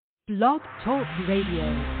Blog Talk Radio.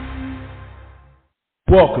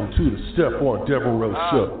 Welcome to the Stephon Devereux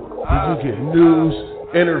Show, where you get news,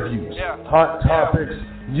 interviews, hot topics,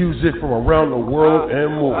 music from around the world,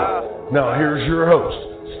 and more. Now here's your host,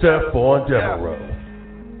 Stephon Devereux.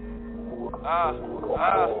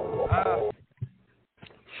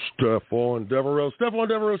 Stephon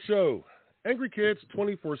Devereux Show. Angry Kids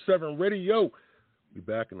 24/7 Radio. We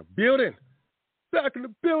back in the building. My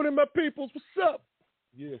peoples. What's up?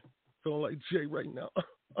 Yeah, feeling like Jay right now.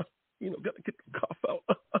 Gotta get the cough out.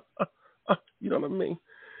 You know what I mean?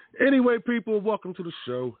 Anyway, people, welcome to the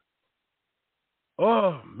show.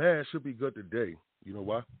 Oh, man, it should be good today. You know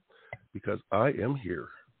why? Because I am here.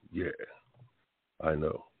 Yeah, I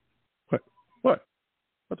know. What?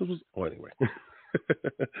 Anyway.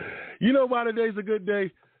 You know why today's a good day?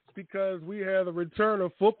 It's because we have the return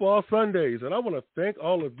of Football Sundays. And I want to thank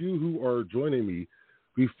all of you who are joining me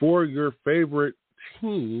before your favorite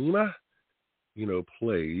team,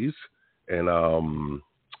 plays. And I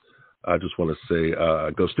just want to say,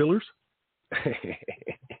 go Steelers.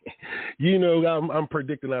 I'm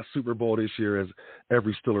predicting that Super Bowl this year, as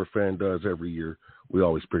every Steeler fan does every year. We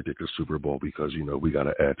always predict the Super Bowl because, we got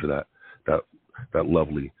to add to that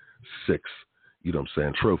lovely 6,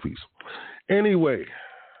 trophies. Anyway,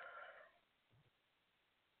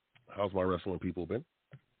 how's my wrestling people been?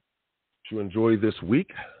 Did you enjoy this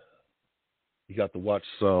week? You got to watch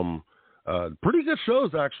some pretty good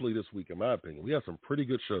shows, actually, this week, in my opinion. We had some pretty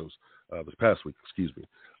good shows this past week, excuse me.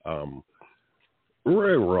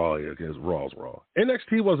 Raw's Raw.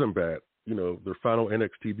 NXT wasn't bad. Their final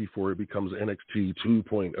NXT before it becomes NXT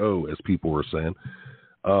 2.0, as people were saying.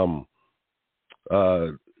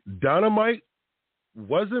 Dynamite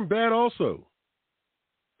wasn't bad also.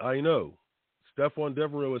 I know. Stephon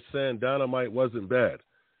Devereux is saying Dynamite wasn't bad.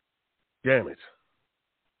 Damn it.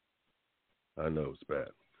 I know it's bad.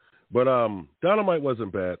 But Dynamite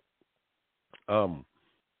wasn't bad.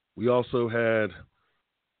 We also had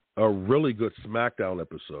a really good SmackDown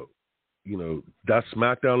episode. That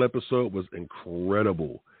SmackDown episode was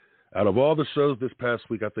incredible. Out of all the shows this past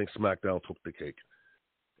week, I think SmackDown took the cake,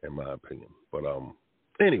 in my opinion. But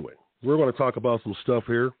anyway, we're going to talk about some stuff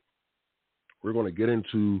here. We're going to get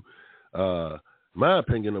into my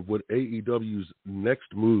opinion of what AEW's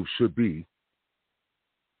next move should be.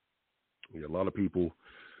 A lot of people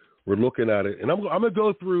were looking at it, and I'm going to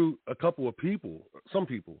go through a couple of people, some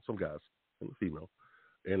guys, and female,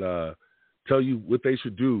 and tell you what they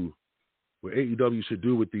should do, what AEW should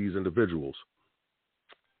do with these individuals.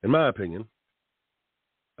 In my opinion,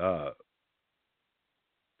 I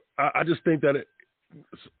just think that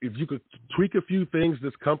if you could tweak a few things,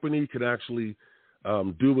 this company could actually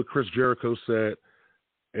do what Chris Jericho said.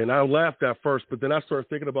 And I laughed at first, but then I started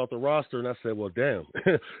thinking about the roster, and I said, well, damn,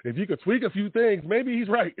 if you could tweak a few things, maybe he's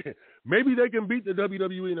right. Maybe they can beat the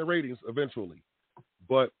WWE in the ratings eventually.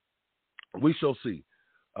 But we shall see.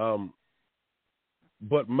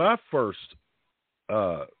 But my first,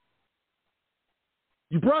 you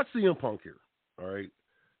brought CM Punk here, all right?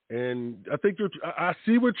 And I think I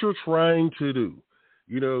see what you're trying to do.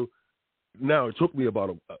 Now it took me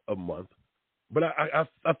about a month, but I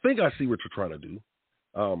think I see what you're trying to do.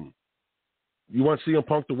 You want CM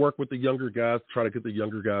Punk to work with the younger guys, try to get the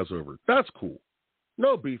younger guys over. That's cool.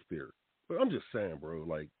 No beef there. But I'm just saying, bro,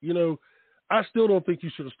 I still don't think you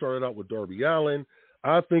should have started out with Darby Allin.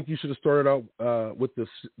 I think you should have started out with the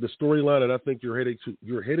storyline that I think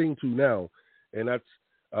you're heading to now, and that's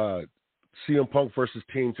CM Punk versus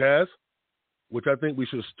Team Taz, which I think we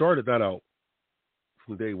should have started that out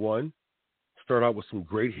from day one. Start out with some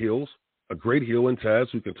great heels, a great heel in Taz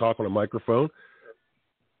who can talk on a microphone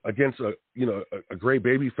against a great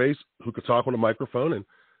baby face who could talk on a microphone, and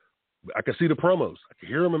I can see the promos. I can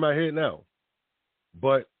hear them in my head now.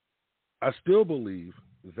 But I still believe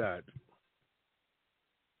that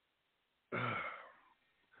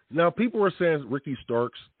now people are saying Ricky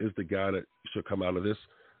Starks is the guy that should come out of this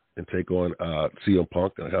and take on CM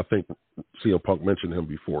Punk. And I think CM Punk mentioned him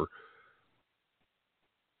before.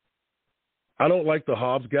 I don't like the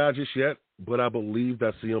Hobbs guy just yet, but I believe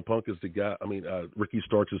that CM Punk is the guy. I mean, Ricky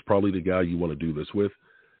Starks is probably the guy you want to do this with.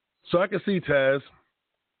 So I can see Taz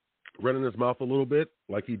running his mouth a little bit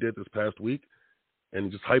like he did this past week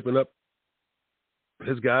and just hyping up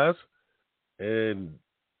his guys. And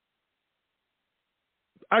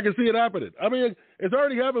I can see it happening. I mean, it's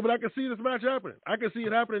already happened, but I can see this match happening. I can see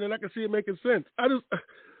it happening, and I can see it making sense. I'm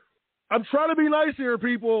trying to be nice here,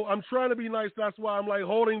 people. I'm trying to be nice. That's why I'm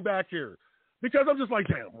holding back here. Because I'm just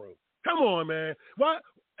damn, bro. Come on, man. Why?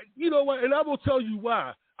 You know what? And I will tell you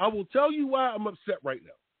why. I will tell you why I'm upset right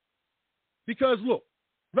now. Because, look,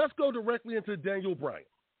 let's go directly into Daniel Bryan.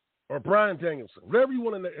 or Bryan Danielson, whatever you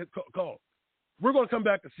want to call him. We're going to come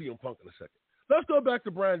back to CM Punk in a second. Let's go back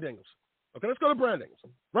to Bryan Danielson. Okay, let's go to Bryan Danielson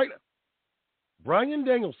right now. Bryan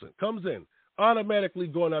Danielson comes in, automatically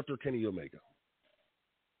going after Kenny Omega.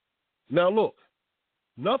 Now, look,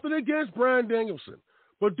 nothing against Bryan Danielson,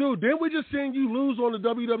 but, dude, didn't we just seen you lose on the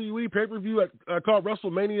WWE pay-per-view called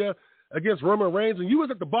WrestleMania against Roman Reigns, and you was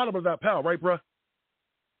at the bottom of that pile, right, bruh?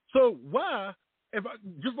 So why,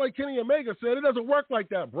 just like Kenny Omega said, it doesn't work like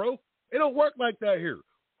that, bro. It don't work like that here.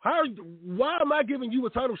 Why am I giving you a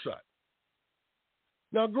title shot?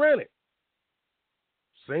 Now, granted,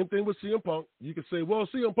 same thing with CM Punk. You could say, well,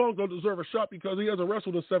 CM Punk don't deserve a shot because he hasn't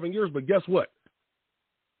wrestled in 7 years, but guess what?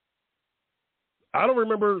 I don't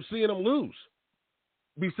remember seeing him lose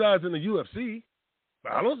besides in the UFC.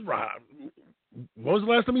 When was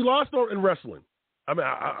the last time he lost in wrestling? I mean,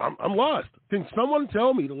 I'm lost. Can someone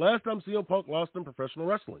tell me the last time CM Punk lost in professional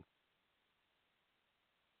wrestling?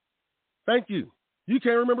 Thank you. You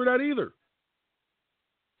can't remember that either.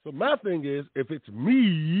 So my thing is, if it's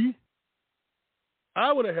me,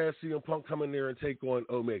 I would have had CM Punk come in there and take on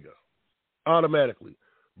Omega automatically.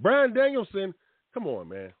 Bryan Danielson, come on,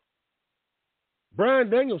 man. Bryan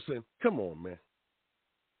Danielson, come on, man.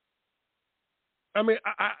 I mean,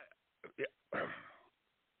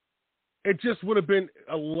 it just would have been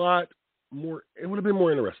a lot more, it would have been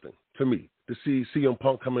more interesting to me to see CM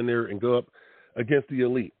Punk come in there and go up against the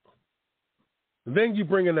Elite. Then you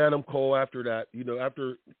bring in Adam Cole after that,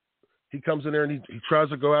 after he comes in there and he tries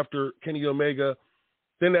to go after Kenny Omega.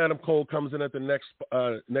 Then Adam Cole comes in at the next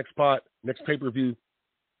pay-per-view,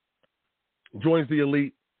 joins the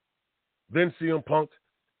Elite. Then CM Punk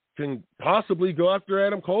can possibly go after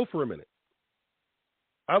Adam Cole for a minute.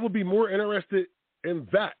 I would be more interested in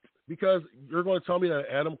that because you're going to tell me that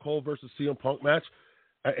Adam Cole versus CM Punk match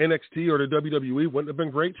at NXT or the WWE wouldn't have been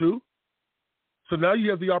great too. So now you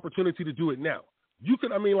have the opportunity to do it now. You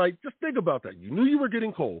could, just think about that. You knew you were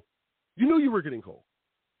getting Cole. You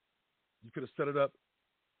could have set it up.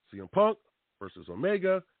 CM Punk versus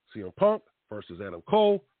Omega, CM Punk versus Adam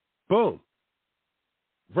Cole, boom,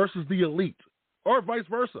 versus the Elite, or vice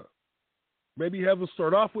versa. Maybe have them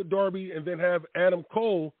start off with Darby and then have Adam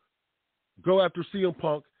Cole go after CM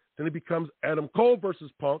Punk. Then it becomes Adam Cole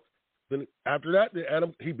versus Punk. Then after that,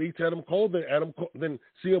 he beats Adam Cole. Then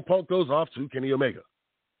CM Punk goes off to Kenny Omega.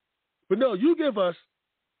 But no, you give us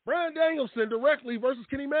Bryan Danielson directly versus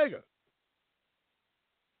Kenny Omega.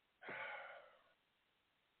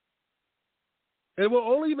 It will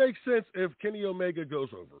only make sense if Kenny Omega goes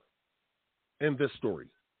over in this story.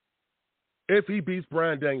 If he beats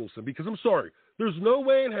Bryan Danielson. Because I'm sorry, there's no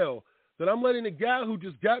way in hell that I'm letting a guy who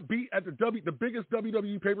just got beat at the biggest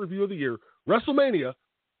WWE pay-per-view of the year, WrestleMania,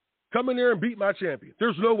 come in there and beat my champion.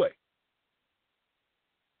 There's no way.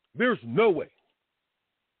 There's no way.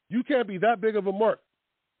 You can't be that big of a mark,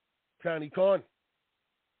 Connie Khan.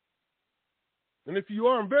 And if you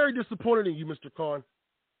are, I'm very disappointed in you, Mr. Khan.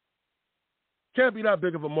 Can't be that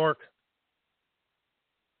big of a mark.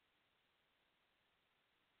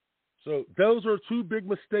 So those are two big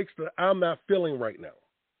mistakes that I'm not feeling right now.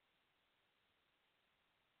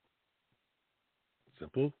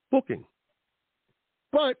 Simple booking.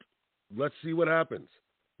 But let's see what happens.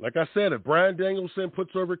 Like I said, if Bryan Danielson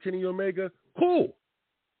puts over Kenny Omega, cool.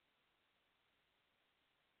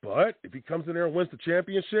 But if he comes in there and wins the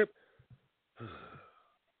championship,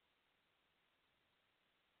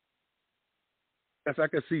 I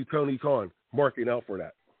can see Tony Khan marking out for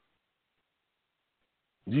that.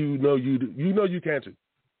 You know you can't too.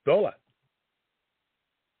 Don't lie.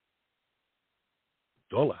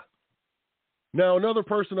 Don't lie. Now, another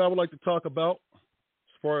person I would like to talk about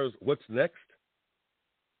as far as what's next,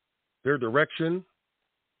 their direction,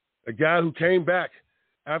 a guy who came back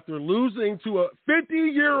after losing to a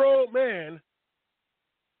 50-year-old man,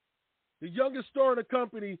 the youngest star in the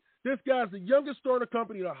company. This guy's the youngest star in the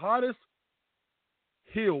company, the hottest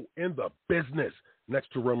heel in the business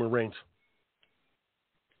next to Roman Reigns.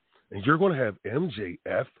 And you're going to have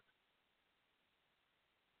MJF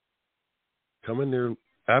come in there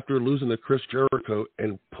after losing to Chris Jericho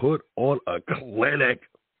and put on a clinic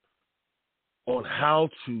on how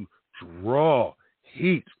to draw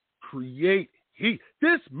heat, create heat.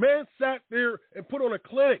 This man sat there and put on a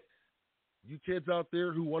clinic. You kids out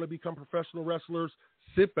there who want to become professional wrestlers,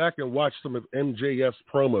 sit back and watch some of MJF's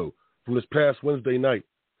promo from this past Wednesday night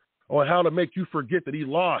on how to make you forget that he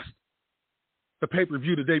lost the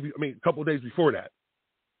pay-per-view a couple of days before that.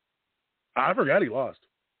 I forgot he lost.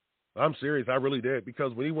 I'm serious. I really did.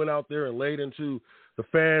 Because when he went out there and laid into the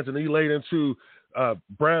fans and he laid into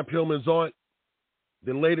Brian Pillman's aunt,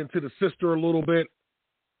 then laid into the sister a little bit,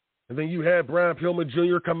 And then you had Brian Pillman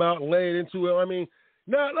Jr. come out and lay it into it. I mean,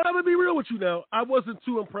 now, let me be real with you now. I wasn't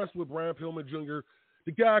too impressed with Brian Pillman Jr.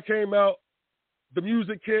 The guy came out, the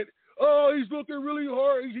music hit. Oh, he's looking really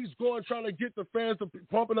hard. He's going, trying to get the fans,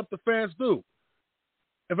 pumping up the fans, too.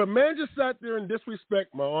 If a man just sat there and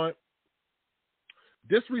disrespect my aunt,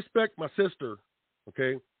 disrespect my sister,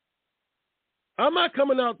 okay, I'm not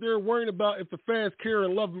coming out there worrying about if the fans care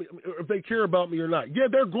and love me, if they care about me or not. Yeah,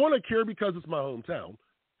 they're going to care because it's my hometown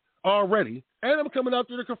already. And I'm coming out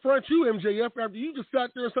there to confront you, MJF, after you just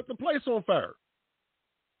sat there and set the place on fire.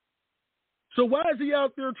 So why is he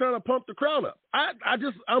out there trying to pump the crowd up?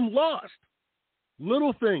 I'm lost.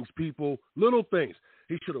 Little things, people, little things.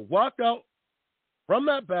 He should have walked out from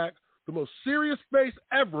that back, the most serious face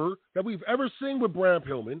ever that we've ever seen with Brian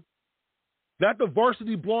Pillman. Not the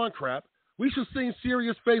varsity blonde crap. We should have seen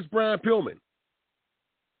serious face Brian Pillman.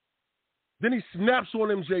 Then he snaps on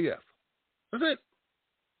MJF. That's it.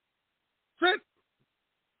 That's it.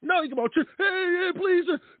 No, he come out, hey,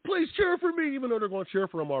 please cheer for me, even though they're going to cheer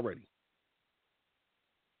for him already.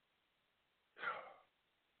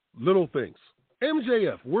 Little things.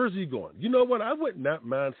 MJF, where's he going? You know what? I would not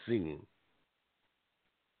mind seeing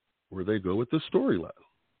where they go with this storyline.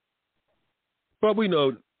 But we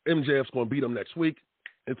know MJF's going to beat him next week.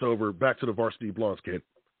 It's over. Back to the Varsity Blondes, kid.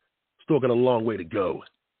 Still got a long way to go.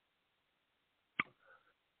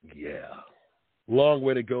 Yeah. Long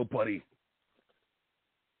way to go, buddy.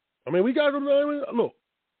 I mean, we got to look.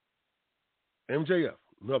 MJF,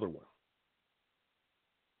 another one.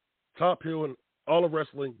 Top heel in all of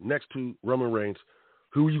wrestling next to Roman Reigns.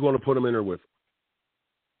 Who are you going to put him in there with?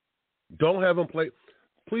 Don't have him play.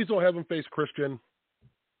 Please don't have him face Christian.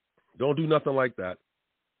 Don't do nothing like that.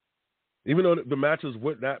 Even though the matches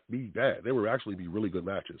would not be bad. They would actually be really good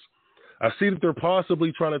matches. I see that they're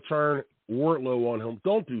possibly trying to turn Wardlow on him.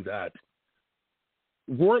 Don't do that.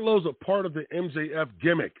 Wardlow's a part of the MJF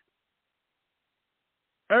gimmick.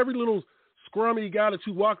 Every little scrummy guy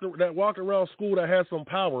that walked around school that had some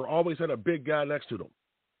power always had a big guy next to them.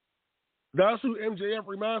 That's who MJF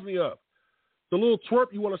reminds me of. The little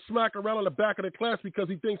twerp you want to smack around in the back of the class because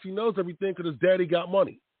he thinks he knows everything because his daddy got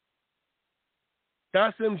money.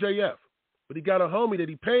 That's MJF. But he got a homie that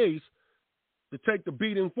he pays to take the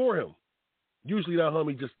beating for him. Usually that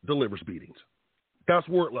homie just delivers beatings. That's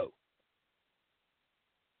Wardlow.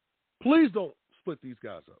 Please don't split these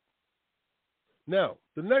guys up. Now,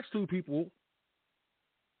 the next two people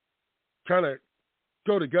kind of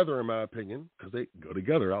go together, in my opinion, because they go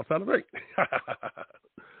together outside of the ring.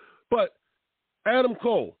 But Adam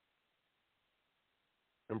Cole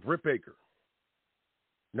and Britt Baker.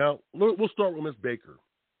 Now, we'll start with Miss Baker.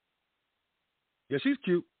 Yeah, she's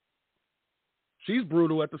cute. She's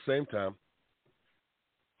brutal at the same time.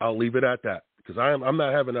 I'll leave it at that because I'm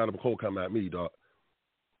not having Adam Cole come at me, dog.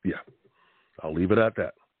 Yeah, I'll leave it at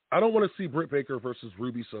that. I don't want to see Britt Baker versus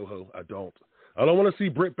Ruby Soho. I don't want to see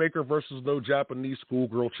Britt Baker versus no Japanese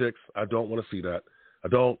schoolgirl chicks. I don't want to see that. I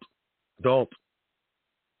don't.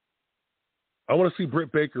 I want to see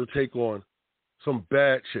Britt Baker take on some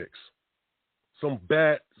bad chicks. Some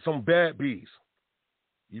bad bees.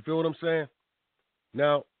 You feel what I'm saying?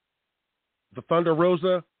 Now, the Thunder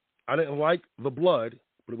Rosa, I didn't like the blood,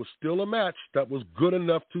 but it was still a match that was good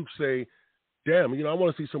enough to say, damn, I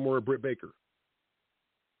want to see some more of Britt Baker.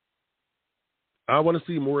 I want to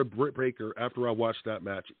see more of Britt Baker after I watched that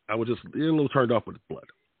match. I was just a little turned off with the blood.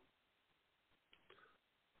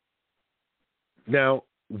 Now,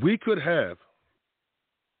 we could have,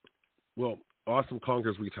 Awesome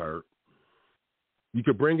Conger's retired. You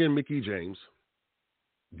could bring in Mickie James.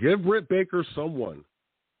 Give Britt Baker someone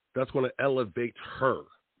that's going to elevate her.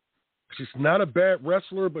 She's not a bad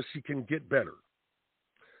wrestler, but she can get better.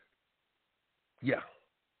 Yeah,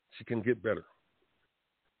 she can get better.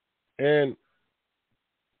 And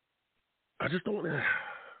I just don't.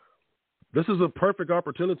 This is a perfect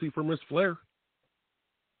opportunity for Miss Flair.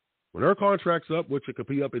 When her contract's up, which it could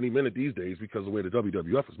be up any minute these days because of the way the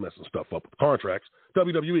WWF is messing stuff up with contracts.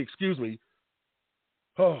 WWE, excuse me.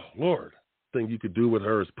 Oh, Lord. Thing you could do with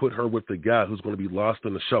her is put her with the guy who's going to be lost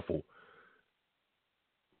in the shuffle.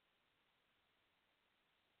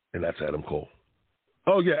 And that's Adam Cole.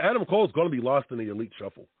 Oh, yeah, Adam Cole's going to be lost in the Elite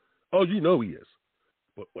Shuffle. Oh, you know he is.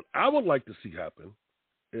 But what I would like to see happen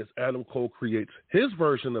is Adam Cole creates his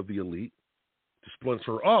version of the Elite to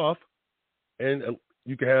splinter off, and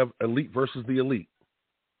you can have Elite versus the Elite.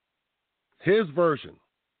 His version.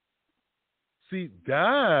 See,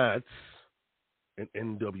 that's an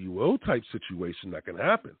NWO type situation that can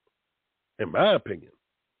happen, in my opinion.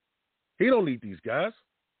 He don't need these guys.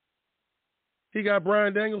 He got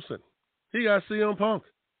Bryan Danielson. He got CM Punk.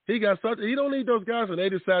 He don't need those guys, and they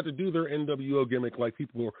decide to do their NWO gimmick like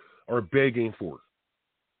people are begging for.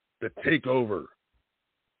 The takeover.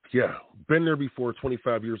 Yeah, been there before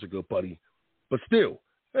 25 years ago, buddy. But still,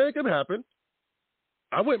 it can happen.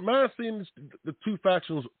 I wouldn't mind seeing the two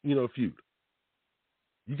factions, feud.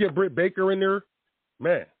 You get Britt Baker in there,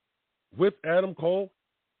 man, with Adam Cole,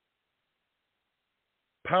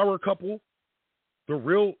 power couple, the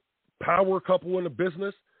real power couple in the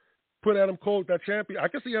business. Put Adam Cole with that champion. I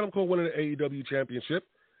can see Adam Cole winning the AEW championship,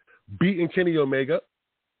 beating Kenny Omega.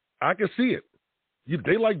 I can see it.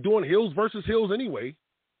 They like doing heels versus heels anyway.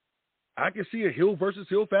 I can see a heel versus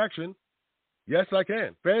heel faction. Yes, I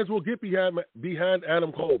can. Fans will get behind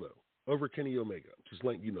Adam Cole, though, over Kenny Omega. Just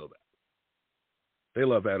letting you know that. They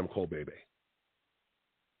love Adam Cole, baby.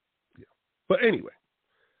 Yeah. But anyway.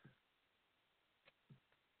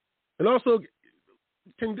 And also,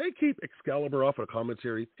 can they keep Excalibur off of the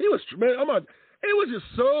commentary? It was just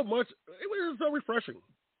so much. It was just so refreshing.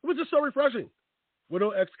 It was just so refreshing. With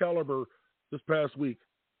no Excalibur this past week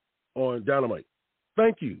on Dynamite.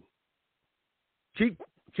 Thank you. Keep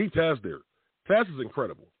Taz there. Taz is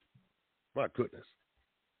incredible. My goodness.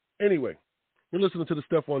 Anyway, you're listening to the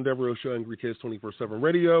Stephon Devereux Show, Angry Kids 24/7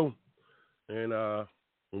 Radio. And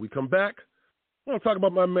when we come back, I want to talk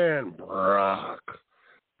about my man, Brock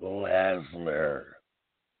Lesnar.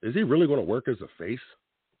 Is he really going to work as a face?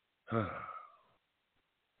 I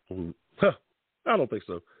don't think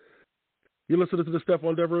so. You're listening to the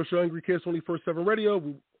Stephon Devereux Show, Angry Kids 24/7 Radio.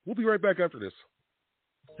 We'll be right back after this.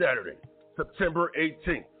 Saturday, September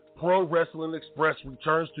 18th, Pro Wrestling Express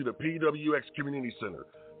returns to the PWX Community Center,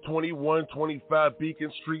 2125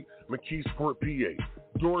 Beacon Street, McKeesport, PA.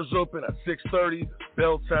 Doors open at 6:30,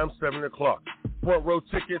 bell time 7 o'clock. Front row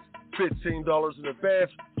tickets, $15 in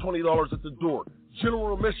advance, $20 at the door.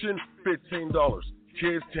 General admission, $15.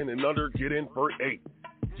 Kids 10 and under get in for $8.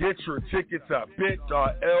 Get your tickets at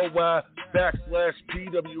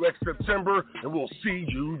bit.ly/PWX September, and we'll see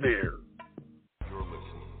you there. You're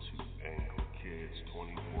listening to Angry Kids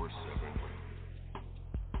 24/7.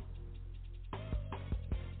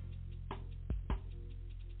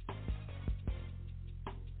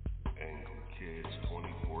 Angry Kids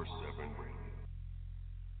 24/7.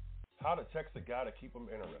 How to text a guy to keep him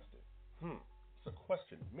interested? It's a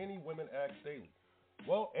question many women ask daily.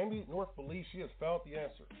 Well, Amy North believes she has found the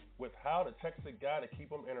answer with How to Text a Guy to Keep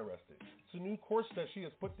Him Interested. It's a new course that she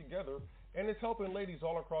has put together, and it's helping ladies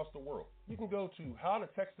all across the world. You can go to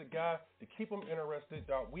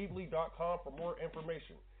howtotextaguy-to-keep-him-interested.weebly.com for more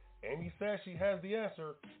information. Amy says she has the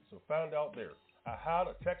answer, so find out there at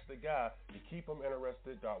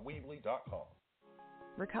howtotextaguy-to-keep-him-interested.weebly.com.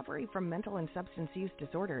 Recovery from mental and substance use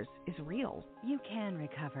disorders is real. You can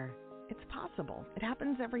recover. It's possible. It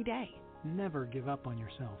happens every day. Never give up on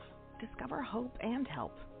yourself. Discover hope and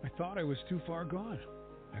help. I thought I was too far gone.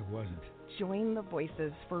 I wasn't. Join the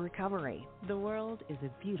Voices for Recovery. The world is a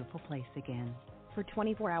beautiful place again. For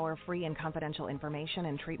 24-hour free and confidential information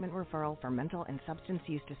and treatment referral for mental and substance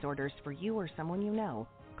use disorders for you or someone you know,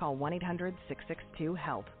 call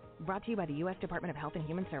 1-800-662-HELP. Brought to you by the U.S. Department of Health and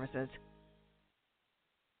Human Services.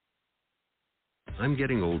 I'm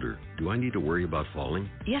getting older. Do I need to worry about falling?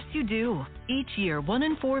 Yes, you do. Each year, 1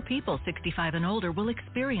 in 4 people 65 and older will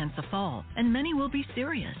experience a fall, and many will be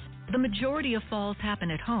serious. The majority of falls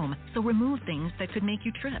happen at home, so remove things that could make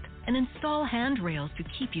you trip and install handrails to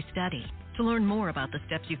keep you steady. To learn more about the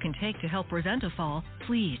steps you can take to help prevent a fall,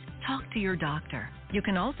 please talk to your doctor. You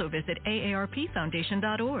can also visit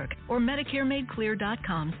aarpfoundation.org or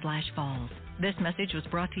medicaremadeclear.com/falls. This message was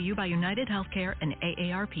brought to you by United Healthcare and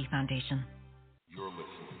AARP Foundation. You're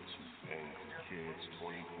listening to Angry Kids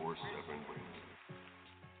 24/7.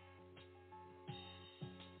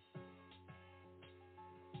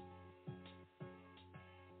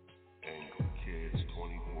 Angry Kids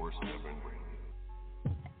 24/7.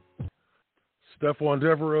 Stephon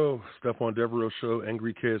Devereux Show,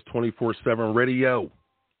 Angry Kids 24/7 Radio.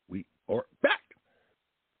 We are back.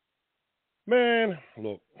 Man,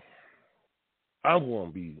 look, I'm going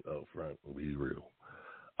to be upfront and be real.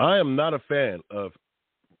 I am not a fan of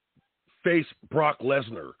face Brock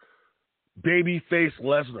Lesnar, baby face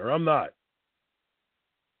Lesnar. I'm not.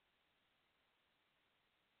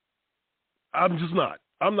 I'm just not.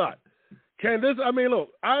 I'm not. Look,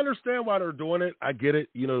 I understand why they're doing it. I get it,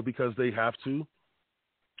 because they have to.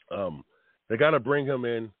 They got to bring him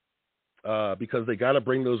in because they got to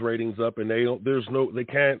bring those ratings up, and they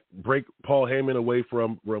can't break Paul Heyman away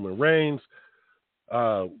from Roman Reigns.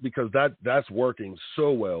 Because that's working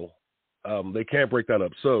so well. They can't break that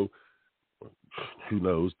up. So who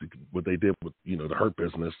knows what they did with, the Hurt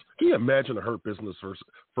Business. Can you imagine the Hurt Business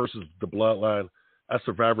versus the Bloodline? at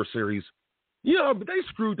Survivor Series. Yeah, but they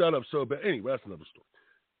screwed that up so bad. Anyway, that's another story.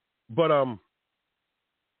 But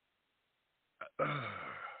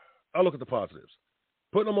I look at the positives.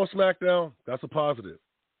 Putting them on SmackDown, that's a positive.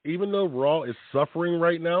 Even though Raw is suffering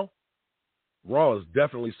right now, Raw is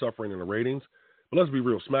definitely suffering in the ratings. But let's be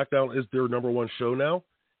real, SmackDown is their number one show now,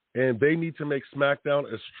 and they need to make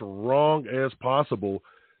SmackDown as strong as possible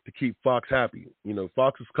to keep Fox happy. You know,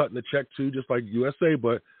 Fox is cutting the check too, just like USA,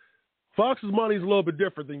 but Fox's money is a little bit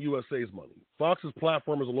different than USA's money. Fox's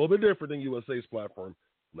platform is a little bit different than USA's platform.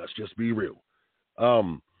 Let's just be real.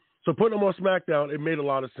 So putting them on SmackDown, it made a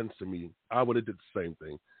lot of sense to me. I would have did the same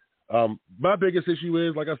thing. My biggest issue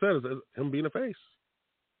is, like I said, is him being a face.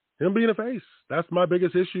 Him being a face. That's my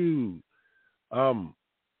biggest issue.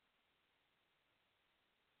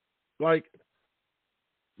 Like,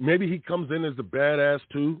 maybe he comes in as a badass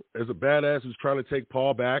too, as a badass who's trying to take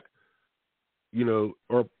Paul back, you know,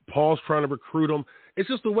 or Paul's trying to recruit him. It's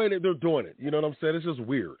just the way that they're doing it. You know what I'm saying? It's just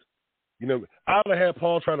weird. You know, I would have had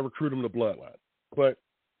Paul trying to recruit him to Bloodline, but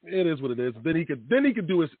it is what it is. Then he could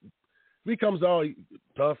do his. He comes out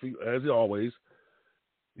tough as he always.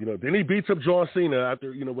 You know, then he beats up John Cena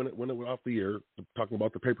after, you know, when it went off the air, talking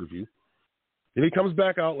about the pay-per-view. Then he comes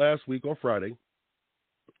back out last week on Friday,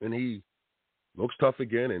 and he looks tough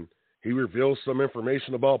again, and he reveals some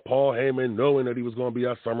information about Paul Heyman, knowing that he was going to be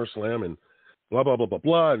at SummerSlam and blah, blah, blah, blah,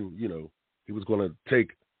 blah. And, you know, he was going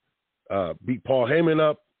to beat Paul Heyman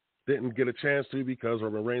up. Didn't get a chance to because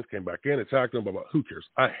Roman Reigns came back in, attacked him, but who cares?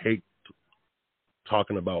 I hate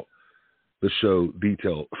talking about the show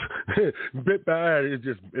detail. Bit bad.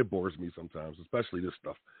 It bores me sometimes, especially this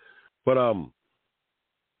stuff. But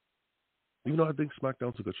even though I think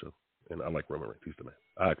SmackDown's a good show, and I like Roman Reigns, he's the man.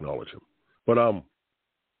 I acknowledge him. But I'm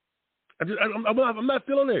not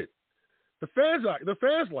feeling it. The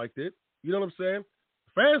fans liked it. You know what I'm saying?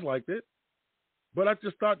 The fans liked it. But I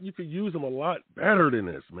just thought you could use them a lot better than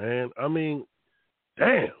this, man. I mean,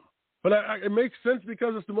 damn. But it makes sense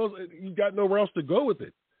because it's the most. You got nowhere else to go with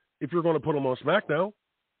it. If you're going to put them on SmackDown,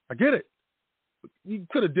 I get it. You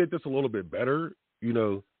could have did this a little bit better. You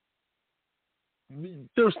know,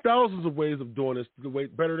 there's thousands of ways of doing this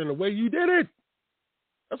better than the way you did it.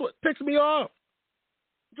 That's what ticks me off.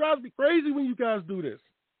 It drives me crazy when you guys do this.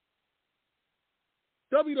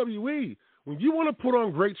 WWE, when you want to put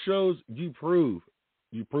on great shows, you prove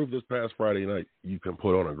this past Friday night you can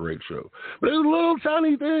put on a great show. But there's little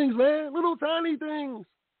tiny things, man. Little tiny things.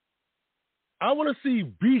 I want to see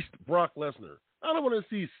Beast Brock Lesnar. I don't want to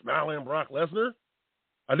see smiling Brock Lesnar.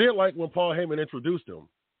 I did like when Paul Heyman introduced him.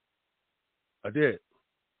 I did.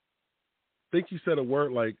 I think he said a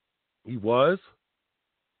word like he was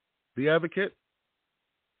the advocate,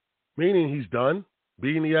 meaning he's done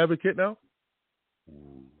being the advocate now.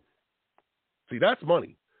 Ooh. See, that's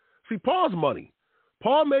money. See, Paul's money.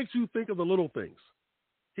 Paul makes you think of the little things.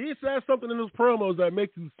 He says something in his promos that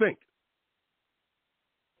makes you think.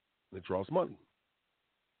 It draws money.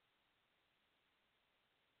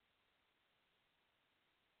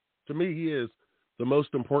 To me, he is the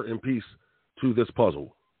most important piece to this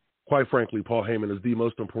puzzle. Quite frankly, Paul Heyman is the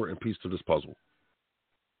most important piece to this puzzle.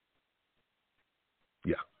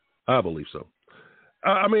 Yeah, I believe so.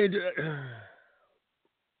 I mean,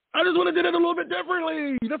 I just would have did it a little bit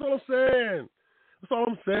differently. That's all I'm saying. That's all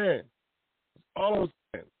I'm saying. That's all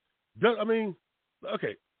I'm saying.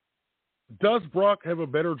 Okay. Does Brock have a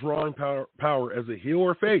better drawing power as a heel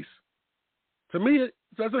or face? To me, it's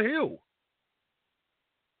as a heel.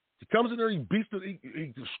 He comes in there,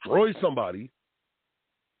 he destroys somebody.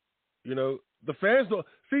 You know, the fans don't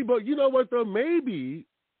see, but you know what though? Maybe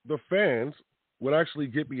the fans would actually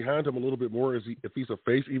get behind him a little bit more if he's a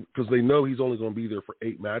face, because they know he's only going to be there for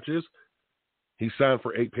 8 matches. He signed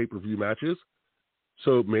for 8 pay-per-view matches.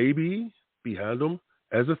 So maybe behind him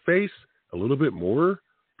as a face a little bit more,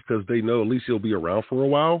 because they know at least he'll be around for a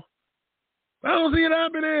while. I don't see it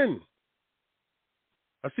happening.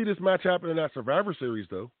 I see this match happening at Survivor Series,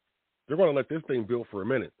 though. They're going to let this thing build for a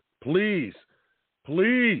minute. Please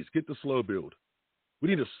get the slow build. We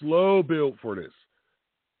need a slow build for this.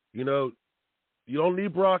 You know, you don't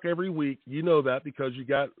need Brock every week. You know that because you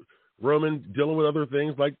got Roman dealing with other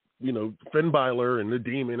things like, you know, Finn Balor and the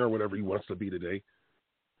Demon or whatever he wants to be today.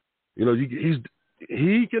 You know,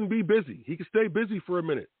 he can be busy. He can stay busy for a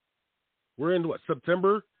minute. We're in,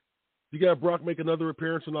 September? You got Brock make another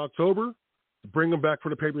appearance in October. Bring him back for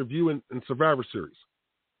the pay-per-view in Survivor Series.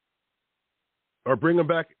 Or bring him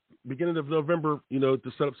back beginning of November, you know,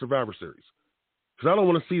 to set up Survivor Series. Because I don't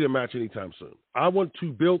want to see the match anytime soon. I want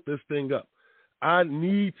to build this thing up. I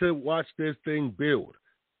need to watch this thing build.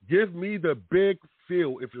 Give me the big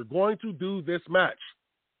feel. If you're going to do this match,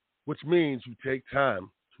 which means you take time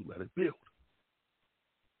to let it build,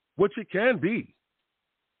 which it can be.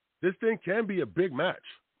 This thing can be a big match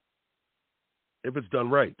if it's done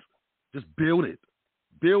right. Just build it.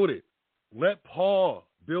 Build it. Let Paul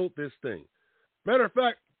build this thing. Matter of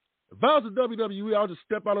fact, if I was a WWE, I'll just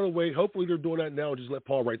step out of the way. Hopefully they're doing that now and just let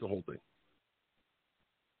Paul write the whole thing.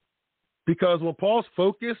 Because when Paul's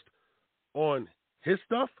focused on his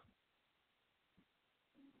stuff,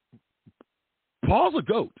 Paul's a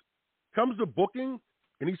GOAT. Comes to booking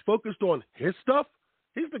and he's focused on his stuff,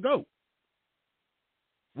 he's the GOAT.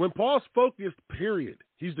 When Paul's focused, period,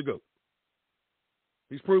 he's the GOAT.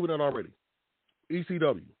 He's proven it already.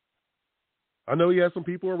 ECW. I know he has some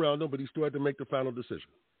people around him, but he still had to make the final decision.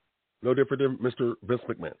 No different than Mr. Vince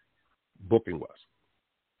McMahon, booking-wise.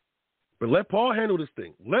 But let Paul handle this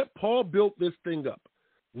thing. Let Paul build this thing up.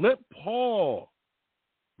 Let Paul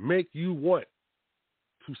make you want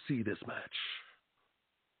to see this match.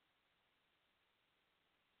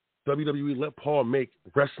 WWE, let Paul make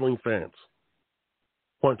wrestling fans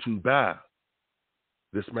want to buy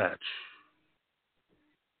this match.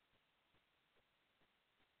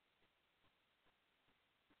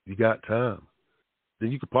 You got time.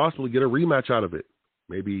 Then you could possibly get a rematch out of it.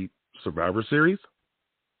 Maybe Survivor Series.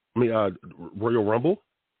 Royal Rumble.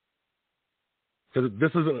 Because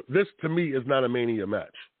this to me is not a Mania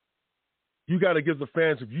match. You got to give the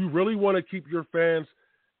fans, if you really want to keep your fans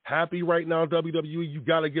happy right now, WWE, you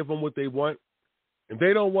got to give them what they want. And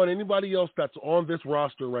they don't want anybody else that's on this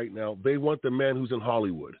roster right now. They want the man who's in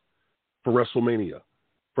Hollywood for WrestleMania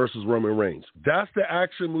versus Roman Reigns. That's the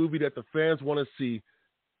action movie that the fans want to see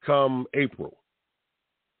come April.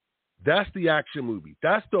 That's the action movie.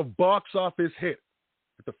 That's the box office hit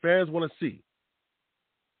that the fans want to see.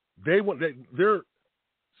 They're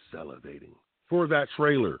salivating for that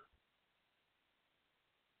trailer.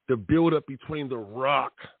 The build-up between The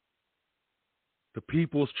Rock, the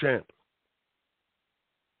People's Champ,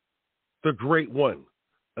 the Great One,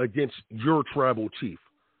 against your tribal chief,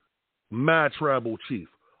 my tribal chief,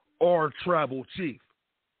 our tribal chief.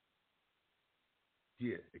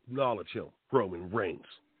 Yeah, acknowledge him, Roman Reigns.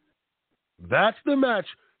 That's the match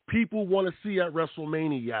people want to see at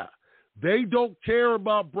WrestleMania. They don't care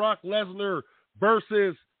about Brock Lesnar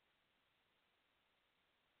versus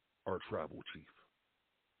our tribal chief,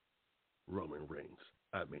 Roman Reigns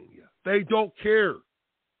at Mania. They don't care.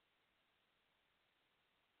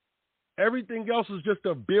 Everything else is just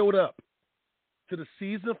a build-up to the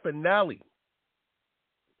season finale.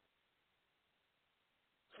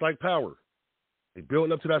 It's like Power. They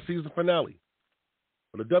build up to that season finale.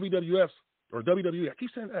 But the WWF, or WWE, I keep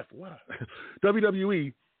saying F, why?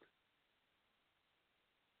 WWE,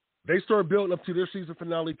 they start building up to their season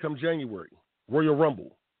finale come January, Royal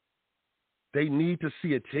Rumble. They need to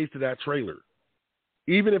see a taste of that trailer.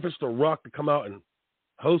 Even if it's The Rock to come out and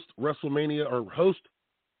host WrestleMania or host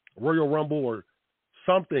Royal Rumble or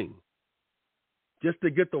something, just to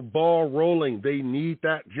get the ball rolling, they need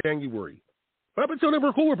that January. But up until then,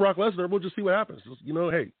 we're cool with Brock Lesnar. We'll just see what happens. Just,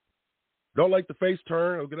 hey, don't like the face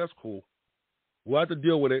turn. Okay, that's cool. We'll have to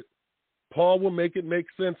deal with it. Paul will make it make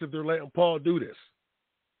sense if they're letting Paul do this,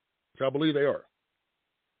 which I believe they are.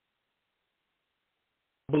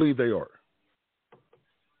 I believe they are.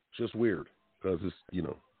 It's just weird because it's,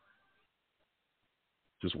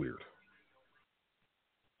 just weird.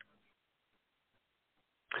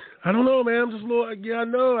 I don't know, man. I'm just a little, I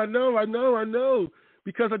know.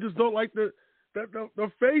 Because I just don't like the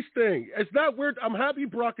face thing. It's not weird. I'm happy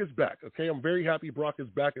Brock is back, okay? I'm very happy Brock is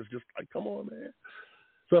back. It's just like, come on, man.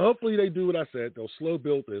 So hopefully they do what I said. They'll slow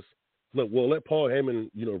build this. Look, we'll let Paul Heyman,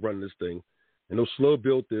 run this thing, and they'll slow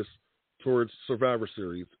build this towards Survivor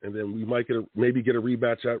Series, and then we might maybe get a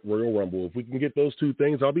rematch at Royal Rumble. If we can get those two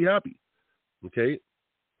things, I'll be happy, okay?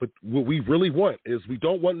 But what we really want is we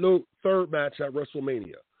don't want no third match at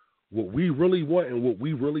WrestleMania. What we really want and what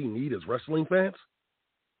we really need as wrestling fans,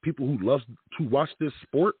 people who love to watch this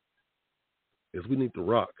sport, is we need The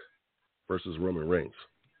Rock versus Roman Reigns.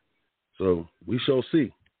 So we shall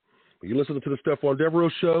see. You're listening to the Stephon Devereux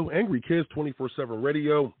Show, Angry Kids 24/7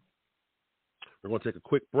 Radio. We're going to take a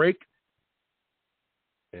quick break.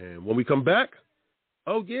 And when we come back,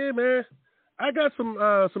 oh, yeah, man, I got some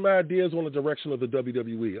ideas on the direction of the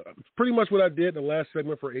WWE. It's pretty much what I did in the last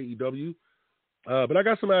segment for AEW. But I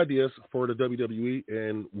got some ideas for the WWE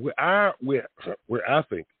and where I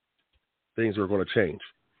think things are going to change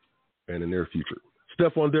in the near future.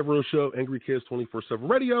 Stephon Devereux Show, Angry Kids 24/7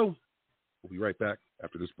 Radio. We'll be right back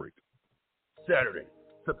after this break. Saturday,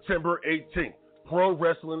 September 18th, Pro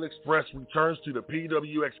Wrestling Express returns to the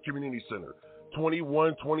PWX Community Center,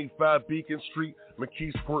 2125 Beacon Street,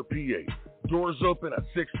 McKeesport, PA. Doors open at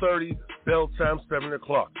 6:30. Bell time 7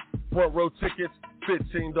 o'clock. Front row tickets,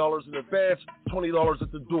 $15 in advance, $20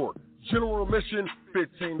 at the door. General admission,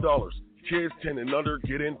 $15. Kids 10 and under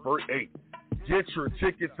get in for $8. Get your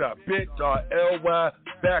tickets at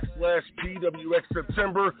bit.ly/PWX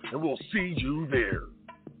September, and we'll see you there.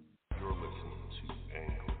 You're listening to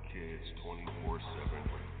Angle Kids 24/7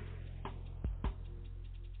 Radio.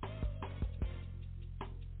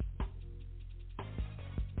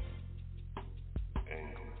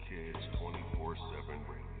 Angle Kids 24/7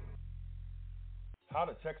 Radio. How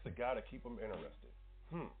to text a guy to keep him interested?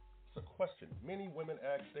 It's a question many women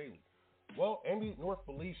ask daily. Well, Amy North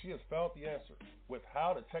believes she has found the answer with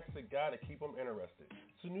How to Text a Guy to Keep Him Interested.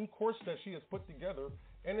 It's a new course that she has put together,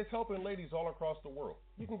 and it's helping ladies all across the world.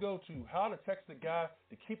 You can go to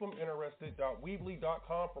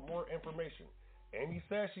howtotextaguy-to-keep-him-interested.weebly.com for more information. Amy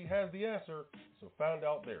says she has the answer, so find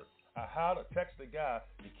out there at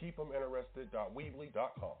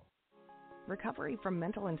howtotextaguy-to-keep-him-interested.weebly.com. Recovery from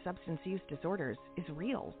mental and substance use disorders is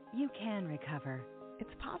real. You can recover.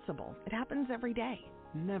 It's possible. It happens every day.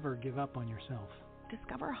 Never give up on yourself.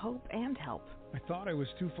 Discover hope and help. I thought I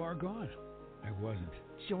was too far gone. I wasn't.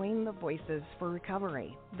 Join the Voices for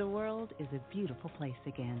Recovery. The world is a beautiful place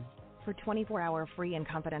again. For 24-hour free and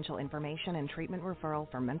confidential information and treatment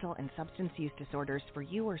referral for mental and substance use disorders for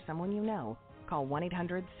you or someone you know, call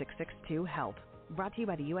 1-800-662-HELP. Brought to you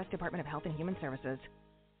by the U.S. Department of Health and Human Services.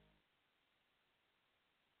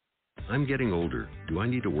 I'm getting older. Do I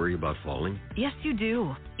need to worry about falling? Yes, you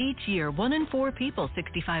do. Each year, 1 in 4 people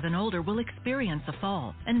 65 and older will experience a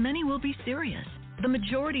fall, and many will be serious. The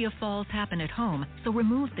majority of falls happen at home, so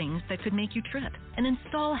remove things that could make you trip and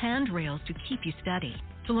install handrails to keep you steady.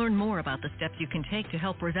 To learn more about the steps you can take to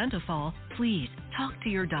help prevent a fall, please talk to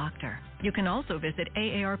your doctor. You can also visit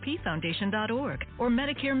aarpfoundation.org or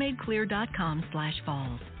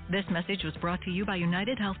medicaremadeclear.com/falls. This message was brought to you by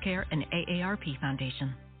United Healthcare and AARP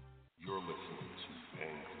Foundation. You're listening to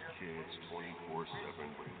Angle Kids 24/7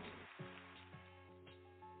 Radio.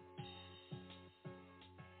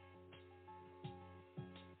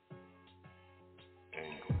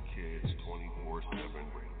 Angle Kids 24/7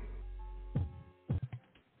 Radio.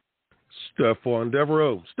 Stephon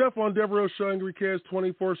Devereux. Stephon Devereux, show Angry Kids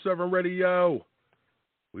 24/7 Radio.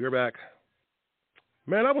 We are back.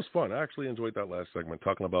 Man, that was fun. I actually enjoyed that last segment,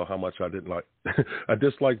 talking about how much I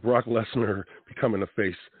disliked Brock Lesnar becoming a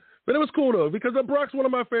face. But it was cool, though, because Brock's one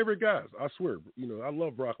of my favorite guys. I swear. I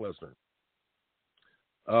love Brock Lesnar.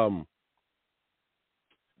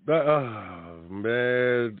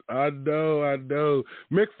 Man, I know.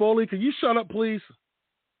 Mick Foley, can you shut up, please?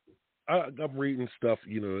 I'm reading stuff,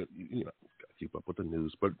 gotta keep up with the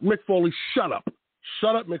news. But Mick Foley, shut up.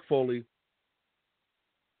 Shut up, Mick Foley.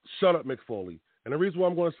 Shut up, Mick Foley. And the reason why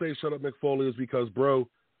I'm going to say shut up, Mick Foley, is because, bro,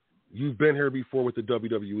 you've been here before with the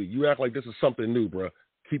WWE. You act like this is something new, bro.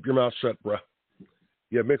 Keep your mouth shut, bro.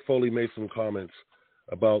 Yeah, Mick Foley made some comments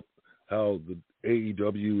about how the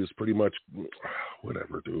AEW is pretty much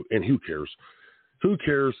whatever, dude. And who cares? Who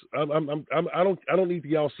cares? I don't need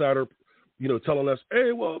the outsider, telling us,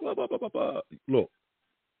 hey, well, blah, blah, blah, blah, blah. Look,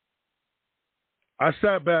 I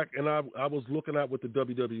sat back and I was looking at what the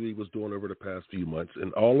WWE was doing over the past few months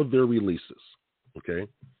and all of their releases, okay?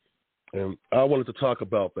 And I wanted to talk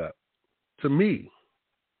about that. To me,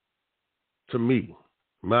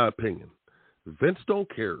 my opinion, Vince don't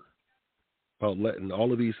care about letting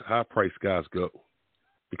all of these high-priced guys go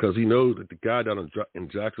because he knows that the guy down in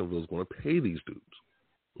Jacksonville is going to pay these dudes,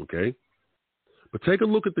 okay? But take a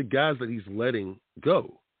look at the guys that he's letting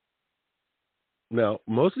go. Now,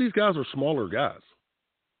 most of these guys are smaller guys,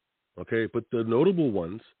 okay? But the notable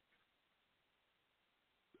ones,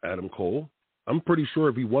 Adam Cole, I'm pretty sure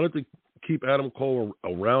if he wanted to keep Adam Cole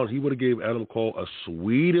around, he would have gave Adam Cole a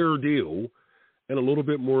sweeter deal and a little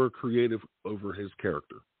bit more creative over his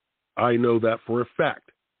character. I know that for a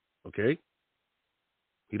fact, okay?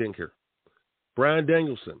 He didn't care. Bryan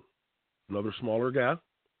Danielson, another smaller guy.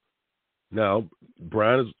 Now,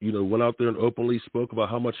 Bryan, went out there and openly spoke about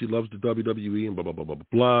how much he loves the WWE and blah, blah, blah, blah,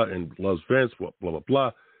 blah, and loves Vince, blah, blah, blah,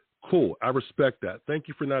 blah. Cool. I respect that. Thank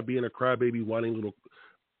you for not being a crybaby, whining little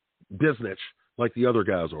biznitch like the other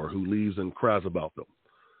guys are who leaves and cries about them.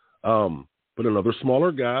 But another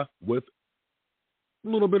smaller guy with a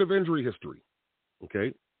little bit of injury history,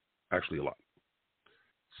 okay? Actually, a lot.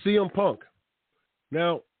 CM Punk.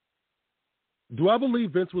 Now, do I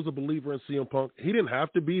believe Vince was a believer in CM Punk? He didn't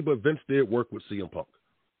have to be, but Vince did work with CM Punk.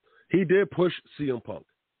 He did push CM Punk.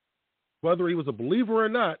 Whether he was a believer or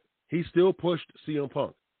not, he still pushed CM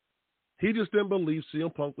Punk. He just didn't believe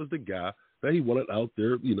CM Punk was the guy that he wanted out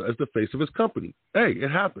there, as the face of his company. Hey, it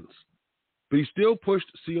happens. But he still pushed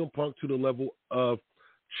CM Punk to the level of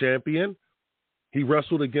champion. He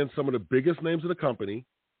wrestled against some of the biggest names of the company,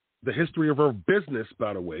 the history of our business,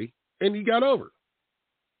 by the way, and he got over.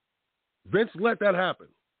 Vince let that happen.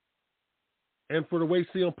 And for the way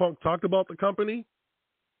CM Punk talked about the company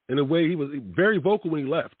and the way he was very vocal when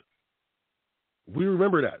he left, we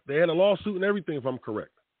remember that. They had a lawsuit and everything, if I'm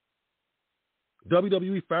correct.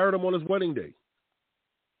 WWE fired him on his wedding day.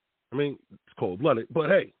 I mean, it's cold-blooded, but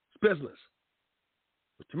hey, it's business.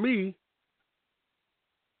 But to me,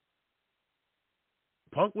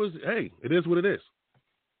 Punk was, hey, it is what it is.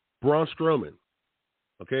 Braun Strowman.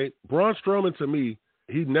 Okay? Braun Strowman, to me,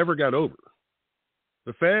 he never got over.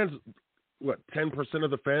 The fans, 10%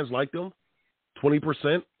 of the fans liked him?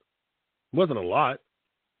 20%? Wasn't a lot.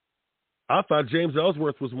 I thought James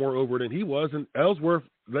Ellsworth was more over than he was, and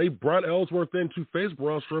they brought Ellsworth in to face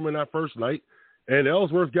Braun Strowman that first night, and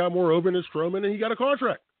Ellsworth got more over than Strowman, and he got a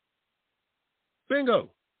contract. Bingo.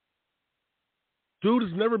 Dude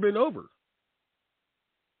has never been over.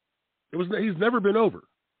 He's never been over.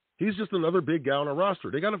 He's just another big guy on a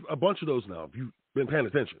roster. They got a bunch of those now, if you've been paying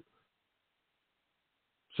attention.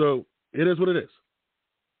 So it is what it is.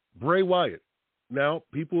 Bray Wyatt. Now,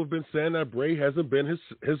 people have been saying that Bray hasn't been his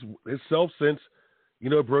self since,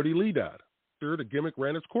 Brody Lee died. The gimmick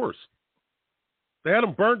ran its course. They had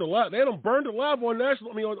him burned alive. They had him burned alive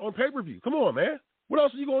on pay-per-view. Come on, man. What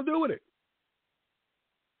else are you going to do with it?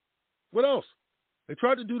 What else? They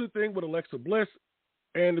tried to do the thing with Alexa Bliss,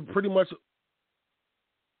 and pretty much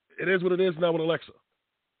it is what it is now with Alexa.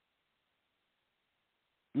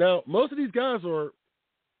 Now, most of these guys are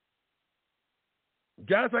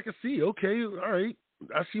guys I can see. Okay, all right.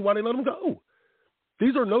 I see why they let them go.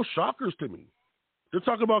 These are no shockers to me. They're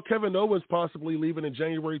talking about Kevin Owens possibly leaving in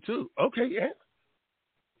January too. Okay, yeah.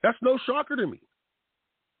 That's no shocker to me.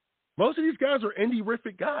 Most of these guys are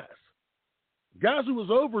indie-rific guys. Guys who was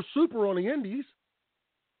over super on the indies,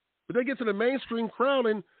 but they get to the mainstream crowd,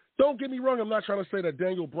 and don't get me wrong, I'm not trying to say that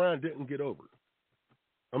Daniel Bryan didn't get over.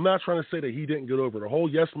 I'm not trying to say that he didn't get over. The whole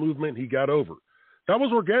Yes movement, he got over. That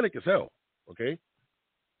was organic as hell, okay?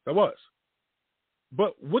 That was.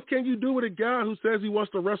 But what can you do with a guy who says he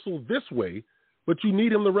wants to wrestle this way, but you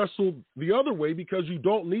need him to wrestle the other way because you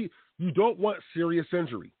don't want serious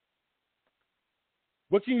injury?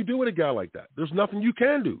 What can you do with a guy like that? There's nothing you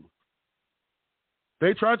can do.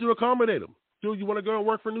 They tried to accommodate him. Dude, you want to go and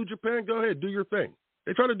work for New Japan? Go ahead, do your thing.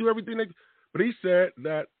 They try to do everything but he said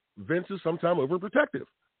that Vince is sometimes overprotective.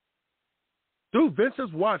 Dude, Vince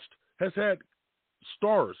has had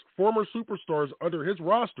stars, former superstars under his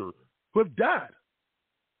roster who have died.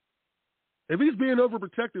 If he's being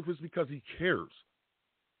overprotective, it's because he cares.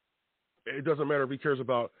 It doesn't matter if he cares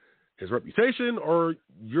about his reputation or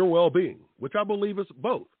your well-being, which I believe is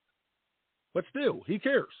both. But still, he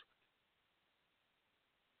cares.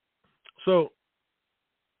 So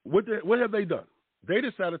what have they done? They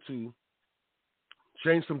decided to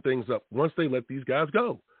change some things up once they let these guys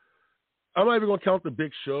go. I'm not even going to count the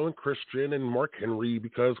Big Show and Christian and Mark Henry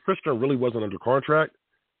because Christian really wasn't under contract.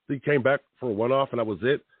 He came back for a one-off, and that was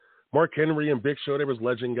it. Mark Henry and Big Show, they was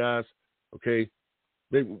legend guys. Okay,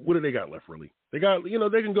 what do they got left really? They got,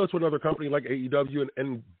 they can go to another company like AEW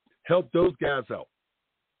and help those guys out.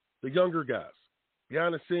 The younger guys,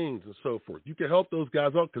 behind the scenes and so forth. You can help those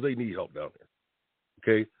guys out because they need help down there.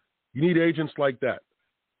 Okay, you need agents like that,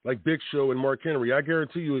 like Big Show and Mark Henry. I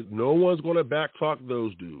guarantee you, no one's going to backtalk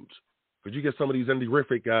those dudes. Because you get some of these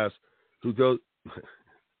indie-rific guys who go,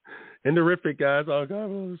 indie-rific guys, oh God, I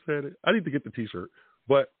almost said it. I need to get the t-shirt.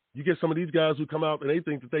 But you get some of these guys who come out and they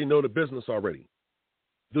think that they know the business already.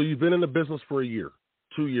 Dude, you've been in the business for a year,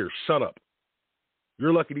 2 years. Shut up.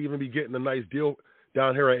 You're lucky to even be getting a nice deal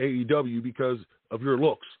down here at AEW because of your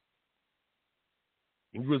looks.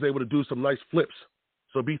 And you was able to do some nice flips.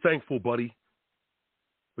 So be thankful, buddy.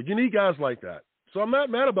 But you need guys like that. So I'm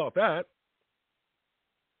not mad about that.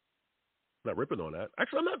 I'm not ripping on that.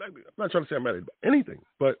 Actually, I'm not trying to say I'm mad at anything,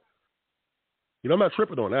 but I'm not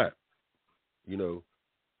tripping on that.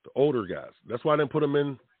 The older guys. That's why I didn't put them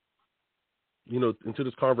in, into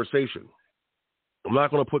this conversation. I'm not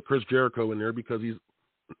going to put Chris Jericho in there because he's,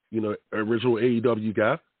 original AEW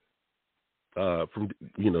guy.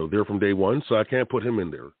 They're from day one, so I can't put him in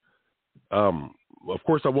there. Of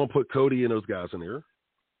course, I won't put Cody and those guys in there,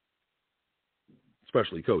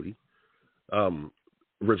 especially Cody.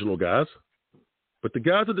 Original guys. But the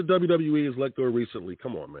guys that the WWE has let go recently,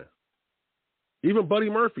 come on, man. Even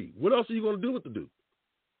Buddy Murphy. What else are you going to do with the dude?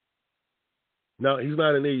 Now, he's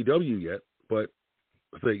not in AEW yet, but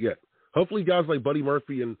hopefully guys like Buddy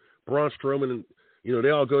Murphy and Braun Strowman, and they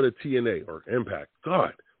all go to TNA or Impact.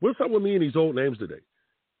 God, what's up with me and these old names today?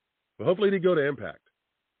 But hopefully they go to Impact.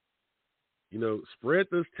 You know, spread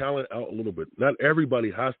this talent out a little bit. Not everybody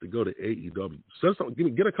has to go to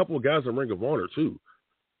AEW. Get a couple of guys in Ring of Honor, too.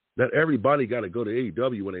 Not everybody got to go to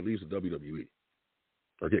AEW when they leave the WWE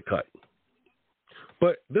or get cut.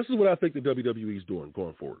 But this is what I think the WWE is doing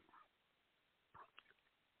going forward.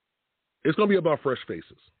 It's going to be about fresh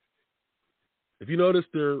faces. If you notice,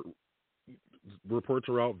 their reports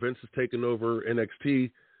are out. Vince is taking over NXT,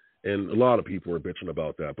 and a lot of people are bitching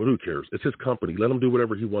about that. But who cares? It's his company. Let him do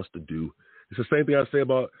whatever he wants to do. It's the same thing I say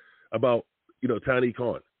about Tony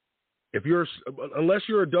Khan. Unless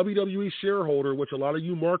you're a WWE shareholder, which a lot of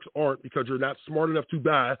you marks aren't because you're not smart enough to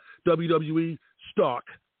buy WWE stock,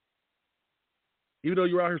 even though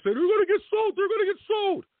you're out here saying, they're going to get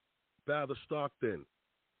sold. Buy the stock then.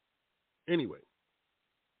 Anyway,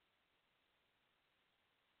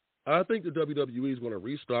 I think the WWE is going to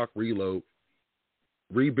restock, reload,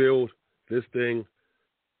 rebuild this thing.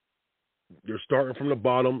 They're starting from the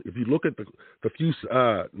bottom. If you look at the few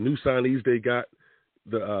new signees they got,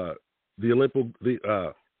 the Olympic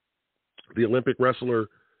wrestler,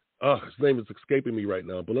 his name is escaping me right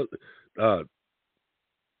now, but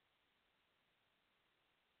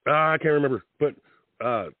I can't remember. But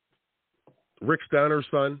Rick Steiner's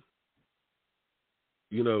son,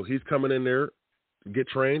 you know, he's coming in there to get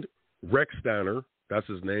trained. Rex Steiner, that's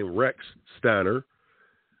his name, Rex Steiner.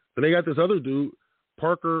 Then they got this other dude,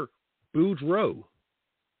 Parker Boudreaux. I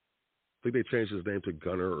think they changed his name to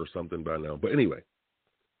Gunner or something by now. But anyway,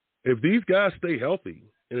 if these guys stay healthy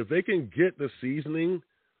and if they can get the seasoning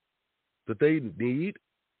that they need,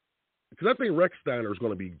 because I think Rex Steiner is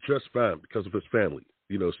going to be just fine because of his family.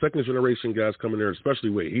 You know, second generation guys coming there, especially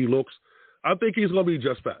the way he looks, I think he's going to be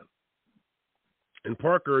just fine. And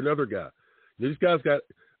Parker, another guy. These guys got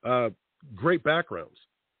great backgrounds.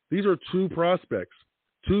 These are two prospects,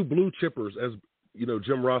 two blue chippers, as you know,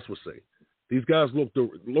 Jim Ross would say. These guys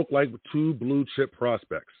look like two blue chip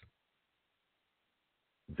prospects.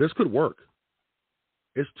 This could work.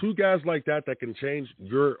 It's two guys like that can change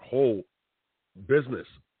your whole business.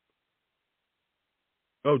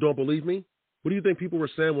 Oh, don't believe me? What do you think people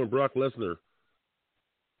were saying when Brock Lesnar,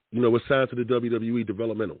 you know, was signed to the WWE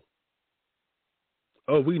developmental?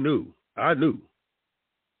 Oh, we knew. I knew.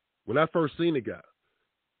 When I first seen the guy.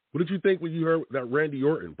 What did you think when you heard that Randy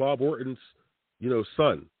Orton, Bob Orton's, you know,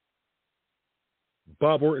 son,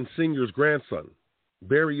 Bob Orton Sr.'s grandson,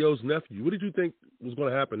 Barry O's nephew? What did you think was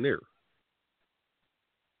going to happen there?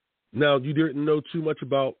 Now, you didn't know too much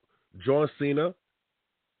about John Cena.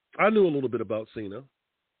 I knew a little bit about Cena.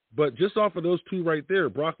 But just off of those two right there,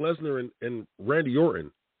 Brock Lesnar and Randy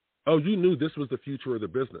Orton, oh, you knew this was the future of the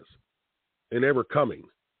business. And they were coming.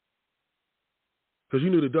 Because you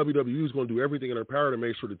knew the WWE was going to do everything in their power to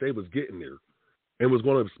make sure that they was getting there and was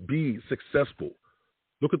going to be successful.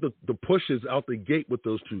 Look at the pushes out the gate with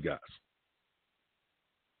those two guys.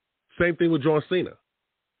 Same thing with John Cena.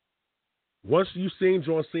 Once you seen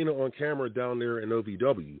John Cena on camera down there in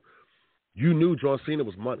OVW, you knew John Cena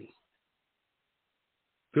was money.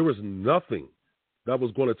 There was nothing that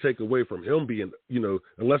was going to take away from him being, you know,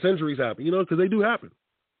 unless injuries happen, you know, because they do happen.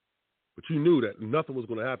 But you knew that nothing was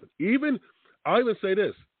going to happen. I'll even say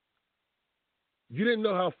this. You didn't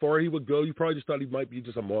know how far he would go. You probably just thought he might be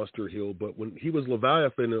just a monster heel. But when he was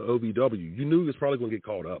Leviathan in OVW, you knew he was probably going to get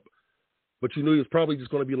caught up. But you knew he was probably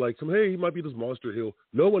just going to be like, hey, he might be this monster heel.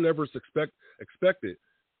 No one ever expected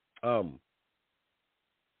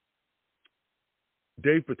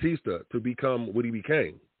Dave Bautista to become what he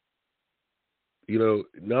became. You know,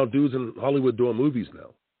 now dudes in Hollywood doing movies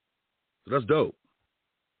now. So that's dope.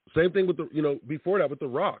 Same thing with before that with The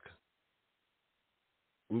Rock.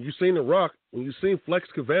 When you seen The Rock, when you seen Flex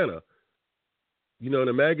Kavana, you know, in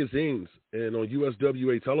the magazines and on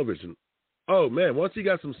USWA television, oh man, once he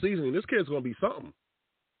got some seasoning, this kid's going to be something.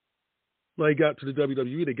 When he got to the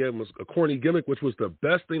WWE, they gave him a corny gimmick, which was the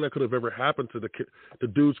best thing that could have ever happened to the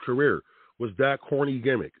dude's career, was that corny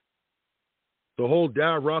gimmick. The whole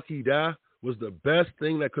Die Rocky Die was the best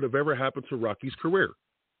thing that could have ever happened to Rocky's career.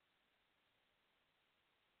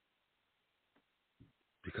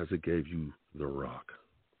 Because it gave you The Rock.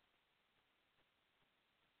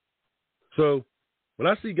 So when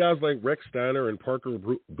I see guys like Rex Steiner and Parker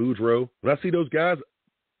Boudreaux, when I see those guys,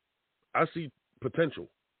 I see potential.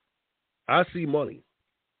 I see money.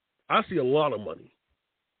 I see a lot of money.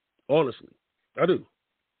 Honestly, I do.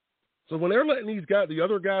 So when they're letting the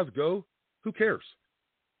other guys go, who cares?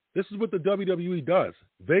 This is what the WWE does.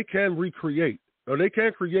 They can recreate, or they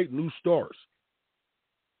can create new stars.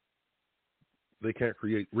 They can't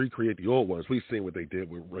recreate the old ones. We've seen what they did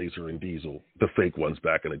with Razor and Diesel, the fake ones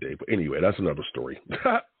back in the day. But anyway, that's another story.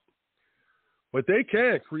 But they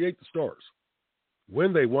can create the stars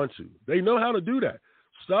when they want to. They know how to do that.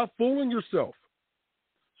 Stop fooling yourself.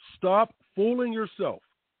 Stop fooling yourself.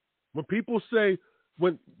 When people say,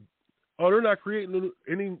 they're not creating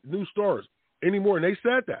any new stars anymore, and they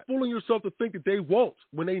said that, fooling yourself to think that they won't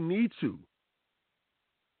when they need to.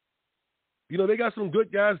 You know, they got some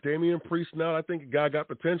good guys. Damian Priest now, I think a guy got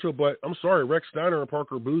potential, but I'm sorry, Rex Steiner and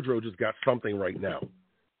Parker Boudreaux just got something right now.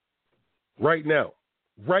 Right now.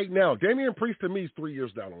 Damian Priest to me is 3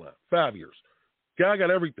 years down the line, 5 years. Guy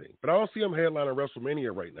got everything, but I don't see him headlining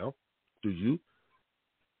WrestleMania right now. Do you?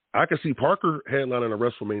 I can see Parker headlining a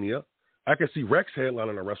WrestleMania. I can see Rex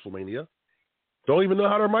headlining a WrestleMania. Don't even know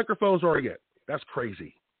how their microphones are yet. That's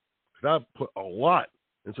crazy. Because I've put a lot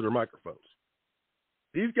into their microphones.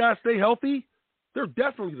 These guys stay healthy, they're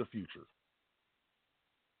definitely the future.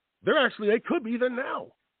 They could be there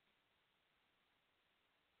now.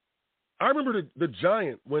 I remember the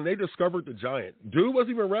Giant, when they discovered the Giant. Dude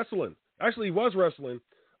wasn't even wrestling. Actually, he was wrestling.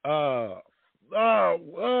 Oh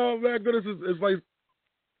my goodness. It's like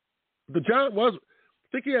the Giant was, I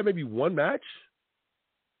think he had maybe one match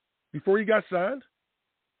before he got signed.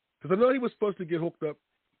 Because I know he was supposed to get hooked up,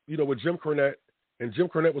 with Jim Cornette, and Jim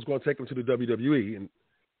Cornette was going to take him to the WWE, and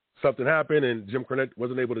something happened, and Jim Cornette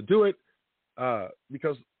wasn't able to do it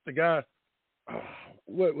because the guy,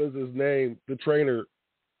 what was his name? The trainer,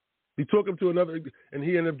 he took him to another, and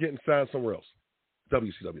he ended up getting signed somewhere else,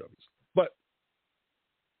 WCW. But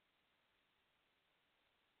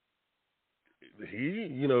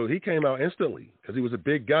he came out instantly because he was a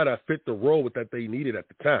big guy that fit the role that they needed at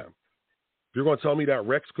the time. You're going to tell me that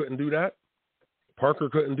Rex couldn't do that? Parker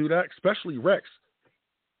couldn't do that, especially Rex.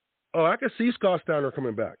 Oh, I could see Scott Steiner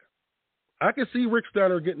coming back. I could see Rick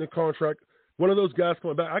Steiner getting a contract, one of those guys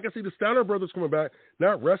coming back. I could see the Steiner brothers coming back,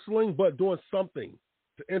 not wrestling, but doing something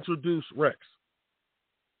to introduce Rex,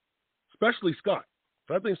 especially Scott.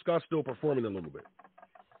 So I think Scott's still performing a little bit.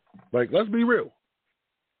 Like, let's be real.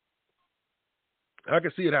 I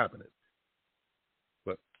can see it happening.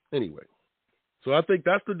 But anyway, so I think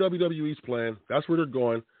that's the WWE's plan. That's where they're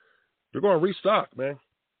going. They're going to restock, man.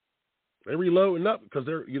 They're reloading up because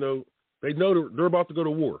they know they're about to go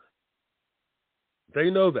to war. They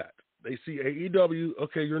know that. They see AEW,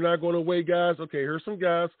 okay, you're not going away, guys. Okay, here's some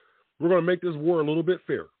guys. We're going to make this war a little bit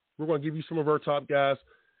fair. We're going to give you some of our top guys,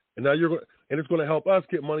 and now it's going to help us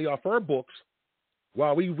get money off our books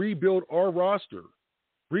while we rebuild our roster,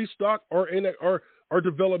 restock our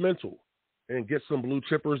developmental, and get some blue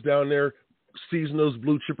chippers down there, season those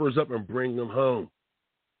blue chippers up, and bring them home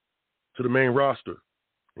to the main roster.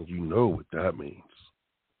 And you know what that means.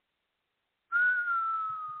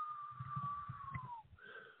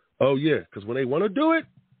 Oh, yeah, because when they want to do it,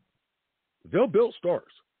 they'll build stars.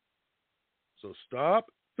 So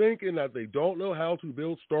stop thinking that they don't know how to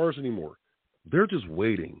build stars anymore. They're just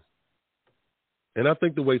waiting. And I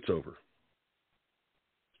think the wait's over.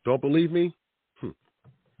 Don't believe me? Put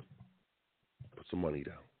some money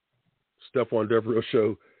down. Stephon Devereux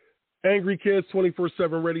Show, Angry Kids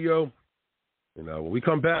 24/7 Radio. And when we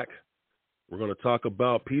come back, we're going to talk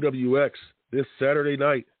about PWX this Saturday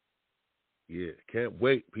night. Yeah, can't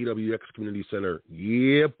wait. PWX Community Center.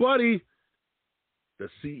 Yeah, buddy. The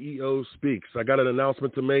CEO speaks. I got an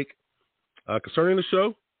announcement to make concerning the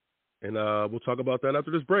show, and we'll talk about that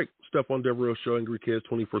after this break. Stephon Devereux Show, Angry Kids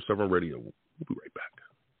 24/7 Radio. We'll be right back.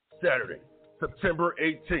 Saturday, September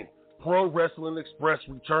 18th, Pro Wrestling Express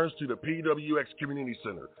returns to the PWX Community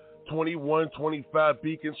Center, 2125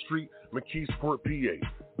 Beacon Street, McKeesport, PA.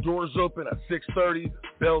 Doors open at 6:30,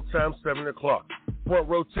 bell time 7 o'clock. Front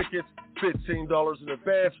row tickets, $15 in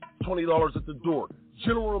advance, $20 at the door.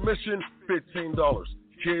 General admission, $15.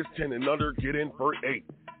 Kids 10 and under get in for $8.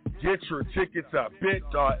 Get your tickets at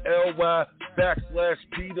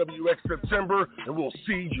bit.ly/PWX September, and we'll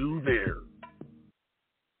see you there.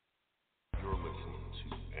 You're listening to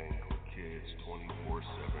Angry Kids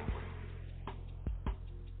 24/7.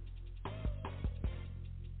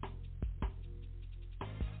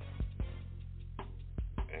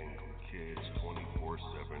 Angry Kids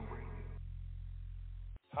 24/7.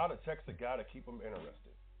 How to text a guy to keep him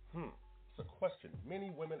interested? It's a question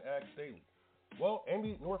many women ask daily. Well,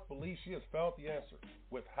 Amy North believes she has found the answer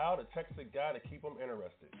with How to Text a Guy to Keep Him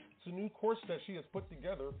Interested. It's a new course that she has put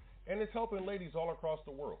together, and it's helping ladies all across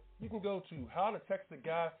the world. You can go to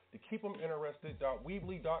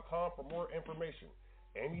howtotextaguy-to-keep-him-interested.weebly.com for more information.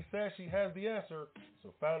 Amy says she has the answer,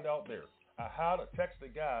 so find out there at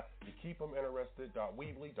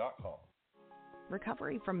howtotextaguy-to-keep-him-interested.weebly.com.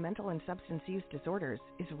 Recovery from mental and substance use disorders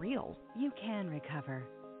is real. You can recover.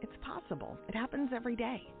 It's possible. It happens every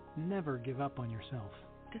day. Never give up on yourself.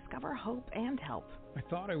 Discover hope and help. I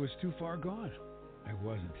thought I was too far gone. I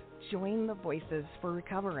wasn't. Join the Voices for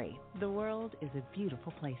Recovery. The world is a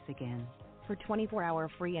beautiful place again. For 24-hour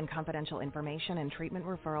free and confidential information and treatment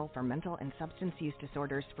referral for mental and substance use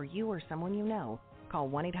disorders for you or someone you know, call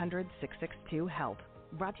 1-800-662-HELP.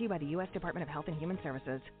 Brought to you by the U.S. Department of Health and Human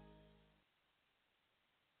Services.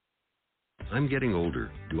 I'm getting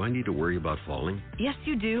older. Do I need to worry about falling? Yes,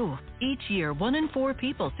 you do. Each year, 1 in 4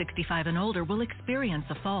 people 65 and older will experience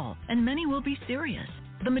a fall, and many will be serious.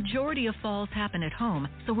 The majority of falls happen at home,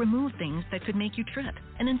 so remove things that could make you trip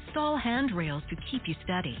and install handrails to keep you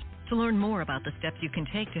steady. To learn more about the steps you can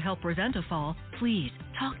take to help prevent a fall, please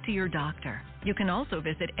talk to your doctor. You can also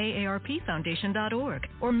visit aarpfoundation.org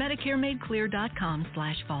or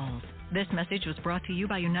medicaremadeclear.com/falls. This message was brought to you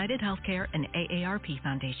by United Healthcare and AARP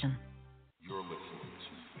Foundation. You're listening to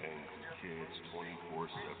Angry Kids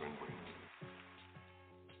 24/7 Radio.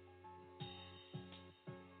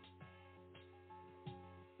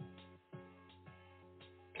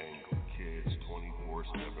 Angry Kids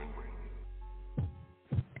 24/7 Radio.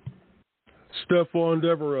 Stephon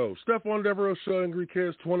Devereux Show, Angry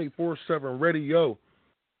Kids 24/7 Radio.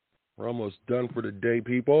 We're almost done for the day,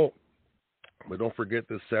 people. But don't forget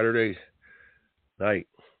this Saturday night,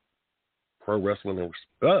 this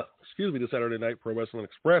Saturday night, Pro Wrestling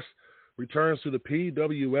Express returns to the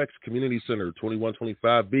PWX Community Center,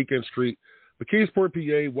 2125 Beacon Street, McKeesport,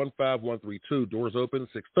 PA 15132. Doors open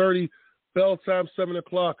 6:30. Bell time 7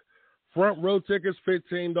 o'clock. Front row tickets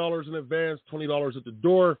 $15 in advance, $20 at the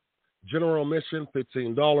door. General admission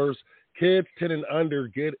 $15. Kids 10 and under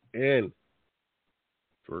get in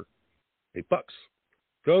for $8.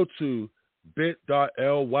 Go to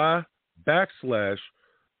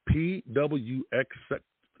bit.ly/PWX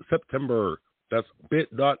September. That's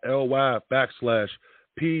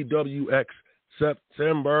bit.ly/PWX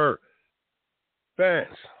September.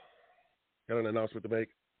 Fans, got an announcement to make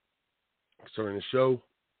concerning the show.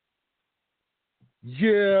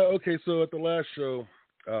 Yeah, okay, so at the last show,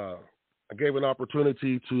 I gave an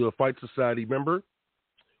opportunity to a Fight Society member,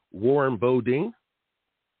 Warren Bodine.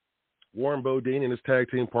 Warren Bodine and his tag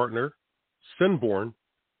team partner, Sinborn,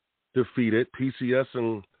 defeated PCS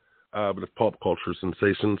and the Pop Culture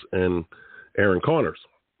Sensations and Aaron Connors.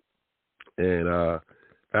 And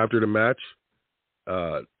after the match,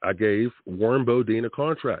 I gave Warren Bodine a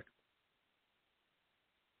contract.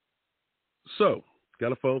 So,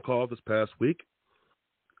 got a phone call this past week,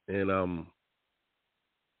 and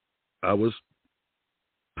I was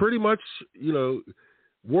pretty much,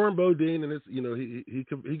 Warren Bodine and his, he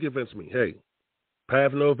convinced me, hey,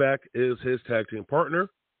 Pav Novak is his tag team partner,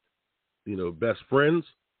 best friends,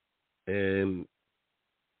 and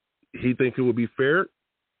he thinks it would be fair,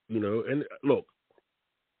 and look,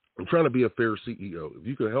 I'm trying to be a fair CEO. If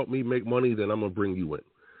you can help me make money, then I'm going to bring you in.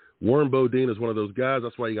 Warren Bodine is one of those guys.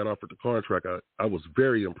 That's why he got offered the contract. I was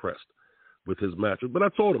very impressed with his matches, but I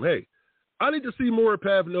told him, hey, I need to see more of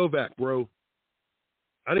Pav Novak, bro.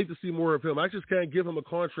 I need to see more of him. I just can't give him a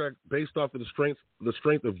contract based off of the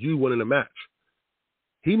strength of you winning a match.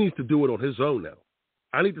 He needs to do it on his own now.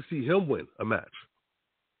 I need to see him win a match.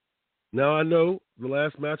 Now, I know the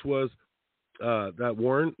last match was that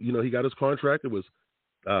Warren, he got his contract. It was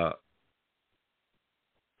a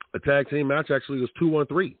tag team match. Actually, it was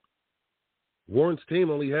 2-on-3. Warren's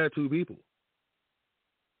team only had 2 people.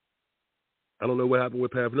 I don't know what happened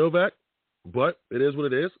with Pav Novak, but it is what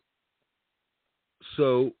it is.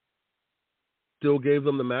 So, still gave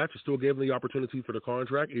them the match. Still gave them the opportunity for the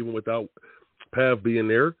contract, even without Pav being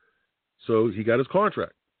there. So, he got his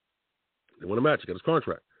contract. They won a match. He got his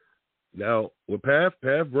contract. Now, with Pav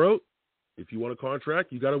wrote, if you want a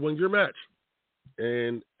contract, you got to win your match.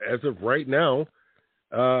 And as of right now,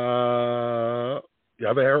 I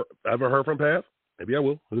haven't heard from Pav. Maybe I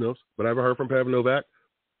will. Who knows? But I haven't heard from Pav Novak.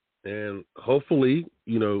 And hopefully,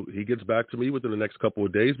 he gets back to me within the next couple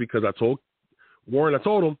of days, because I told Warren, if I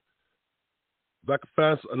can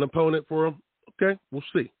find an opponent for him, okay, we'll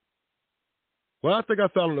see. Well, I think I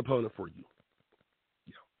found an opponent for you.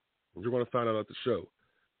 Yeah. You're going to find out at the show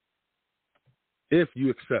if you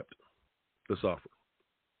accept this offer.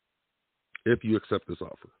 If you accept this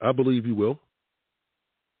offer. I believe you will.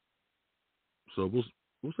 So we'll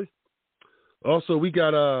see. Also, we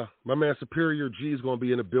got my man Superior G is going to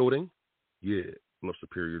be in the building. Yeah, I love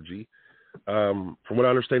Superior G. From what I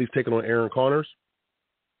understand, he's taking on Aaron Connors.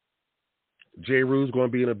 Jay Rue's going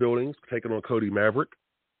to be in the building, taking on Cody Maverick.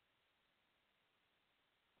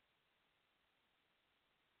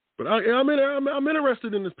 But I'm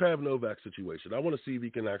interested in this Pav Novak situation. I want to see if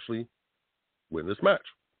he can actually win this match.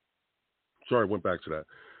 Sorry, I went back to that.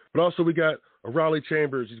 But also we got Raleigh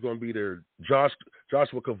Chambers. He's going to be there. Josh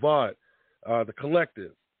Joshua Kavad, The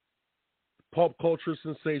Collective, Pulp Culture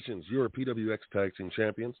Sensations, your PWX Tag Team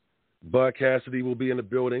Champions. Bud Cassidy will be in the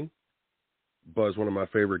building. Bud's one of my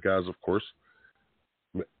favorite guys, of course.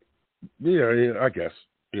 Yeah, I guess.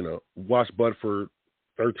 Watched Bud for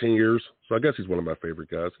 13 years, so I guess he's one of my favorite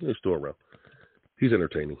guys. He's still around. He's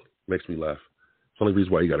entertaining. Makes me laugh. It's the only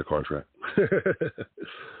reason why he got a contract.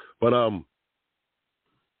 But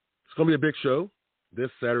it's going to be a big show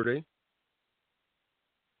this Saturday.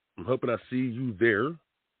 I'm hoping I see you there.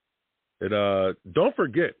 And don't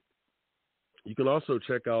forget, you can also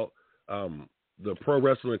check out the Pro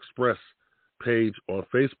Wrestling Express page on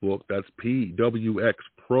Facebook. That's PWX,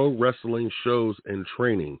 Pro Wrestling Shows and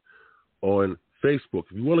Training on Facebook.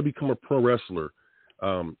 If you want to become a pro wrestler,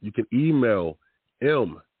 you can email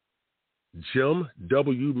Jim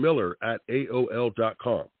W. Miller at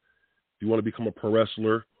AOL.com. If you want to become a pro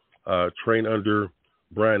wrestler, train under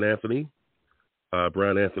Brian Anthony.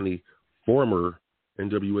 Brian Anthony, former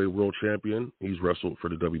NWA World Champion. He's wrestled for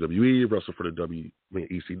the WWE, wrestled for the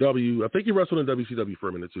ECW. I think he wrestled in WCW for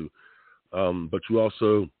a minute too. But you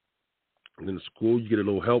also, in the school, you get a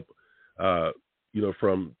little help,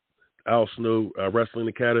 from Al Snow Wrestling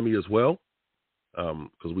Academy as well,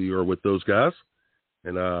 because we are with those guys.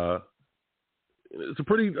 And it's a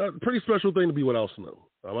pretty special thing to be with Al Snow.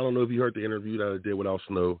 I don't know if you heard the interview that I did with Al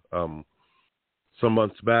Snow some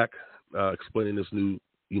months back, explaining this new,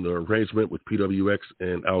 arrangement with PWX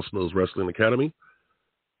and Al Snow's Wrestling Academy.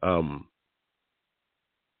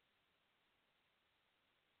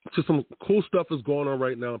 Just some cool stuff is going on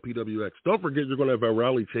right now in PWX. Don't forget, you're going to have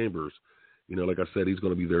Riley Chambers. Like I said, he's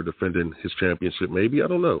going to be there defending his championship. Maybe. I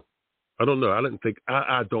don't know. I don't know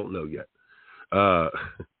yet.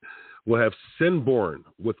 We'll have Sinborn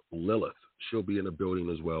with Lilith. She'll be in the building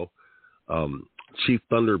as well. Chief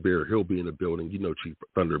Thunderbear, he'll be in the building. Chief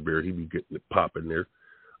Thunderbear, he'll be getting it popping there.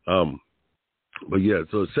 But yeah,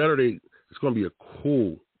 so Saturday, it's going to be a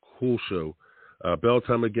cool show. Bell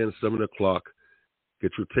time again, 7 o'clock.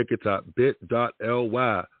 Get your tickets at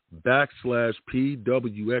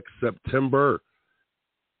bit.ly/PWX September.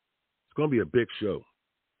 It's going to be a big show.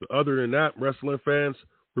 But other than that, wrestling fans,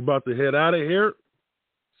 we're about to head out of here.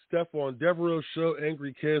 Stephon Devereux Show,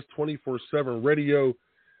 Angry Kids 24/7 Radio.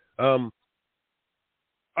 I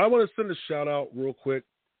want to send a shout out real quick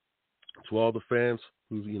to all the fans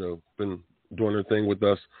who've, been doing their thing with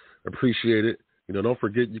us. Appreciate it. Don't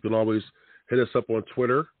forget, you can always hit us up on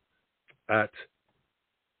Twitter at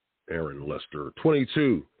Aaron Lester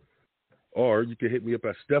 22, or you can hit me up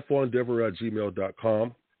at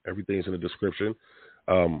StephonDevereux@gmail.com. Everything's in the description.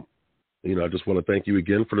 I just want to thank you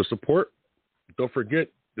again for the support. Don't forget,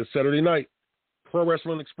 this Saturday night, Pro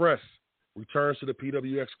Wrestling Express returns to the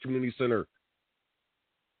PWX Community Center,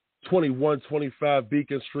 2125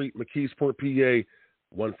 Beacon Street, McKeesport, PA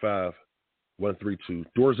 15132.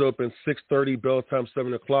 Doors open 6:30, bell time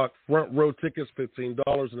 7 o'clock. Front row tickets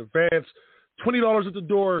 $15 in advance, $20 at the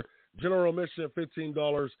door. General admission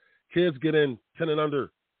 $15. Kids get in 10 and under,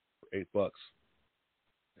 $8.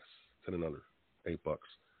 Yes, 10 and under, $8.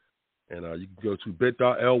 And you can go to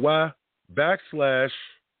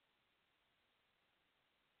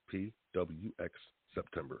bit.ly/PWX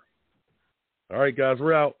September. All right, guys,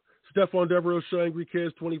 we're out. Stephon Devereux Show, Angry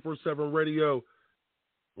Kids 24/7 Radio.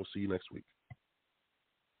 We'll see you next week.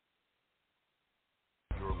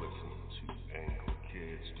 You're listening to Angry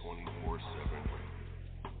Kids 24/7 Radio.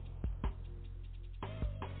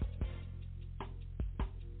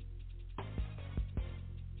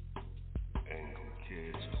 Angry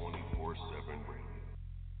Kids 24/7 Radio.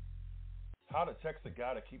 How to text a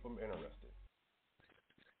guy to keep him interested.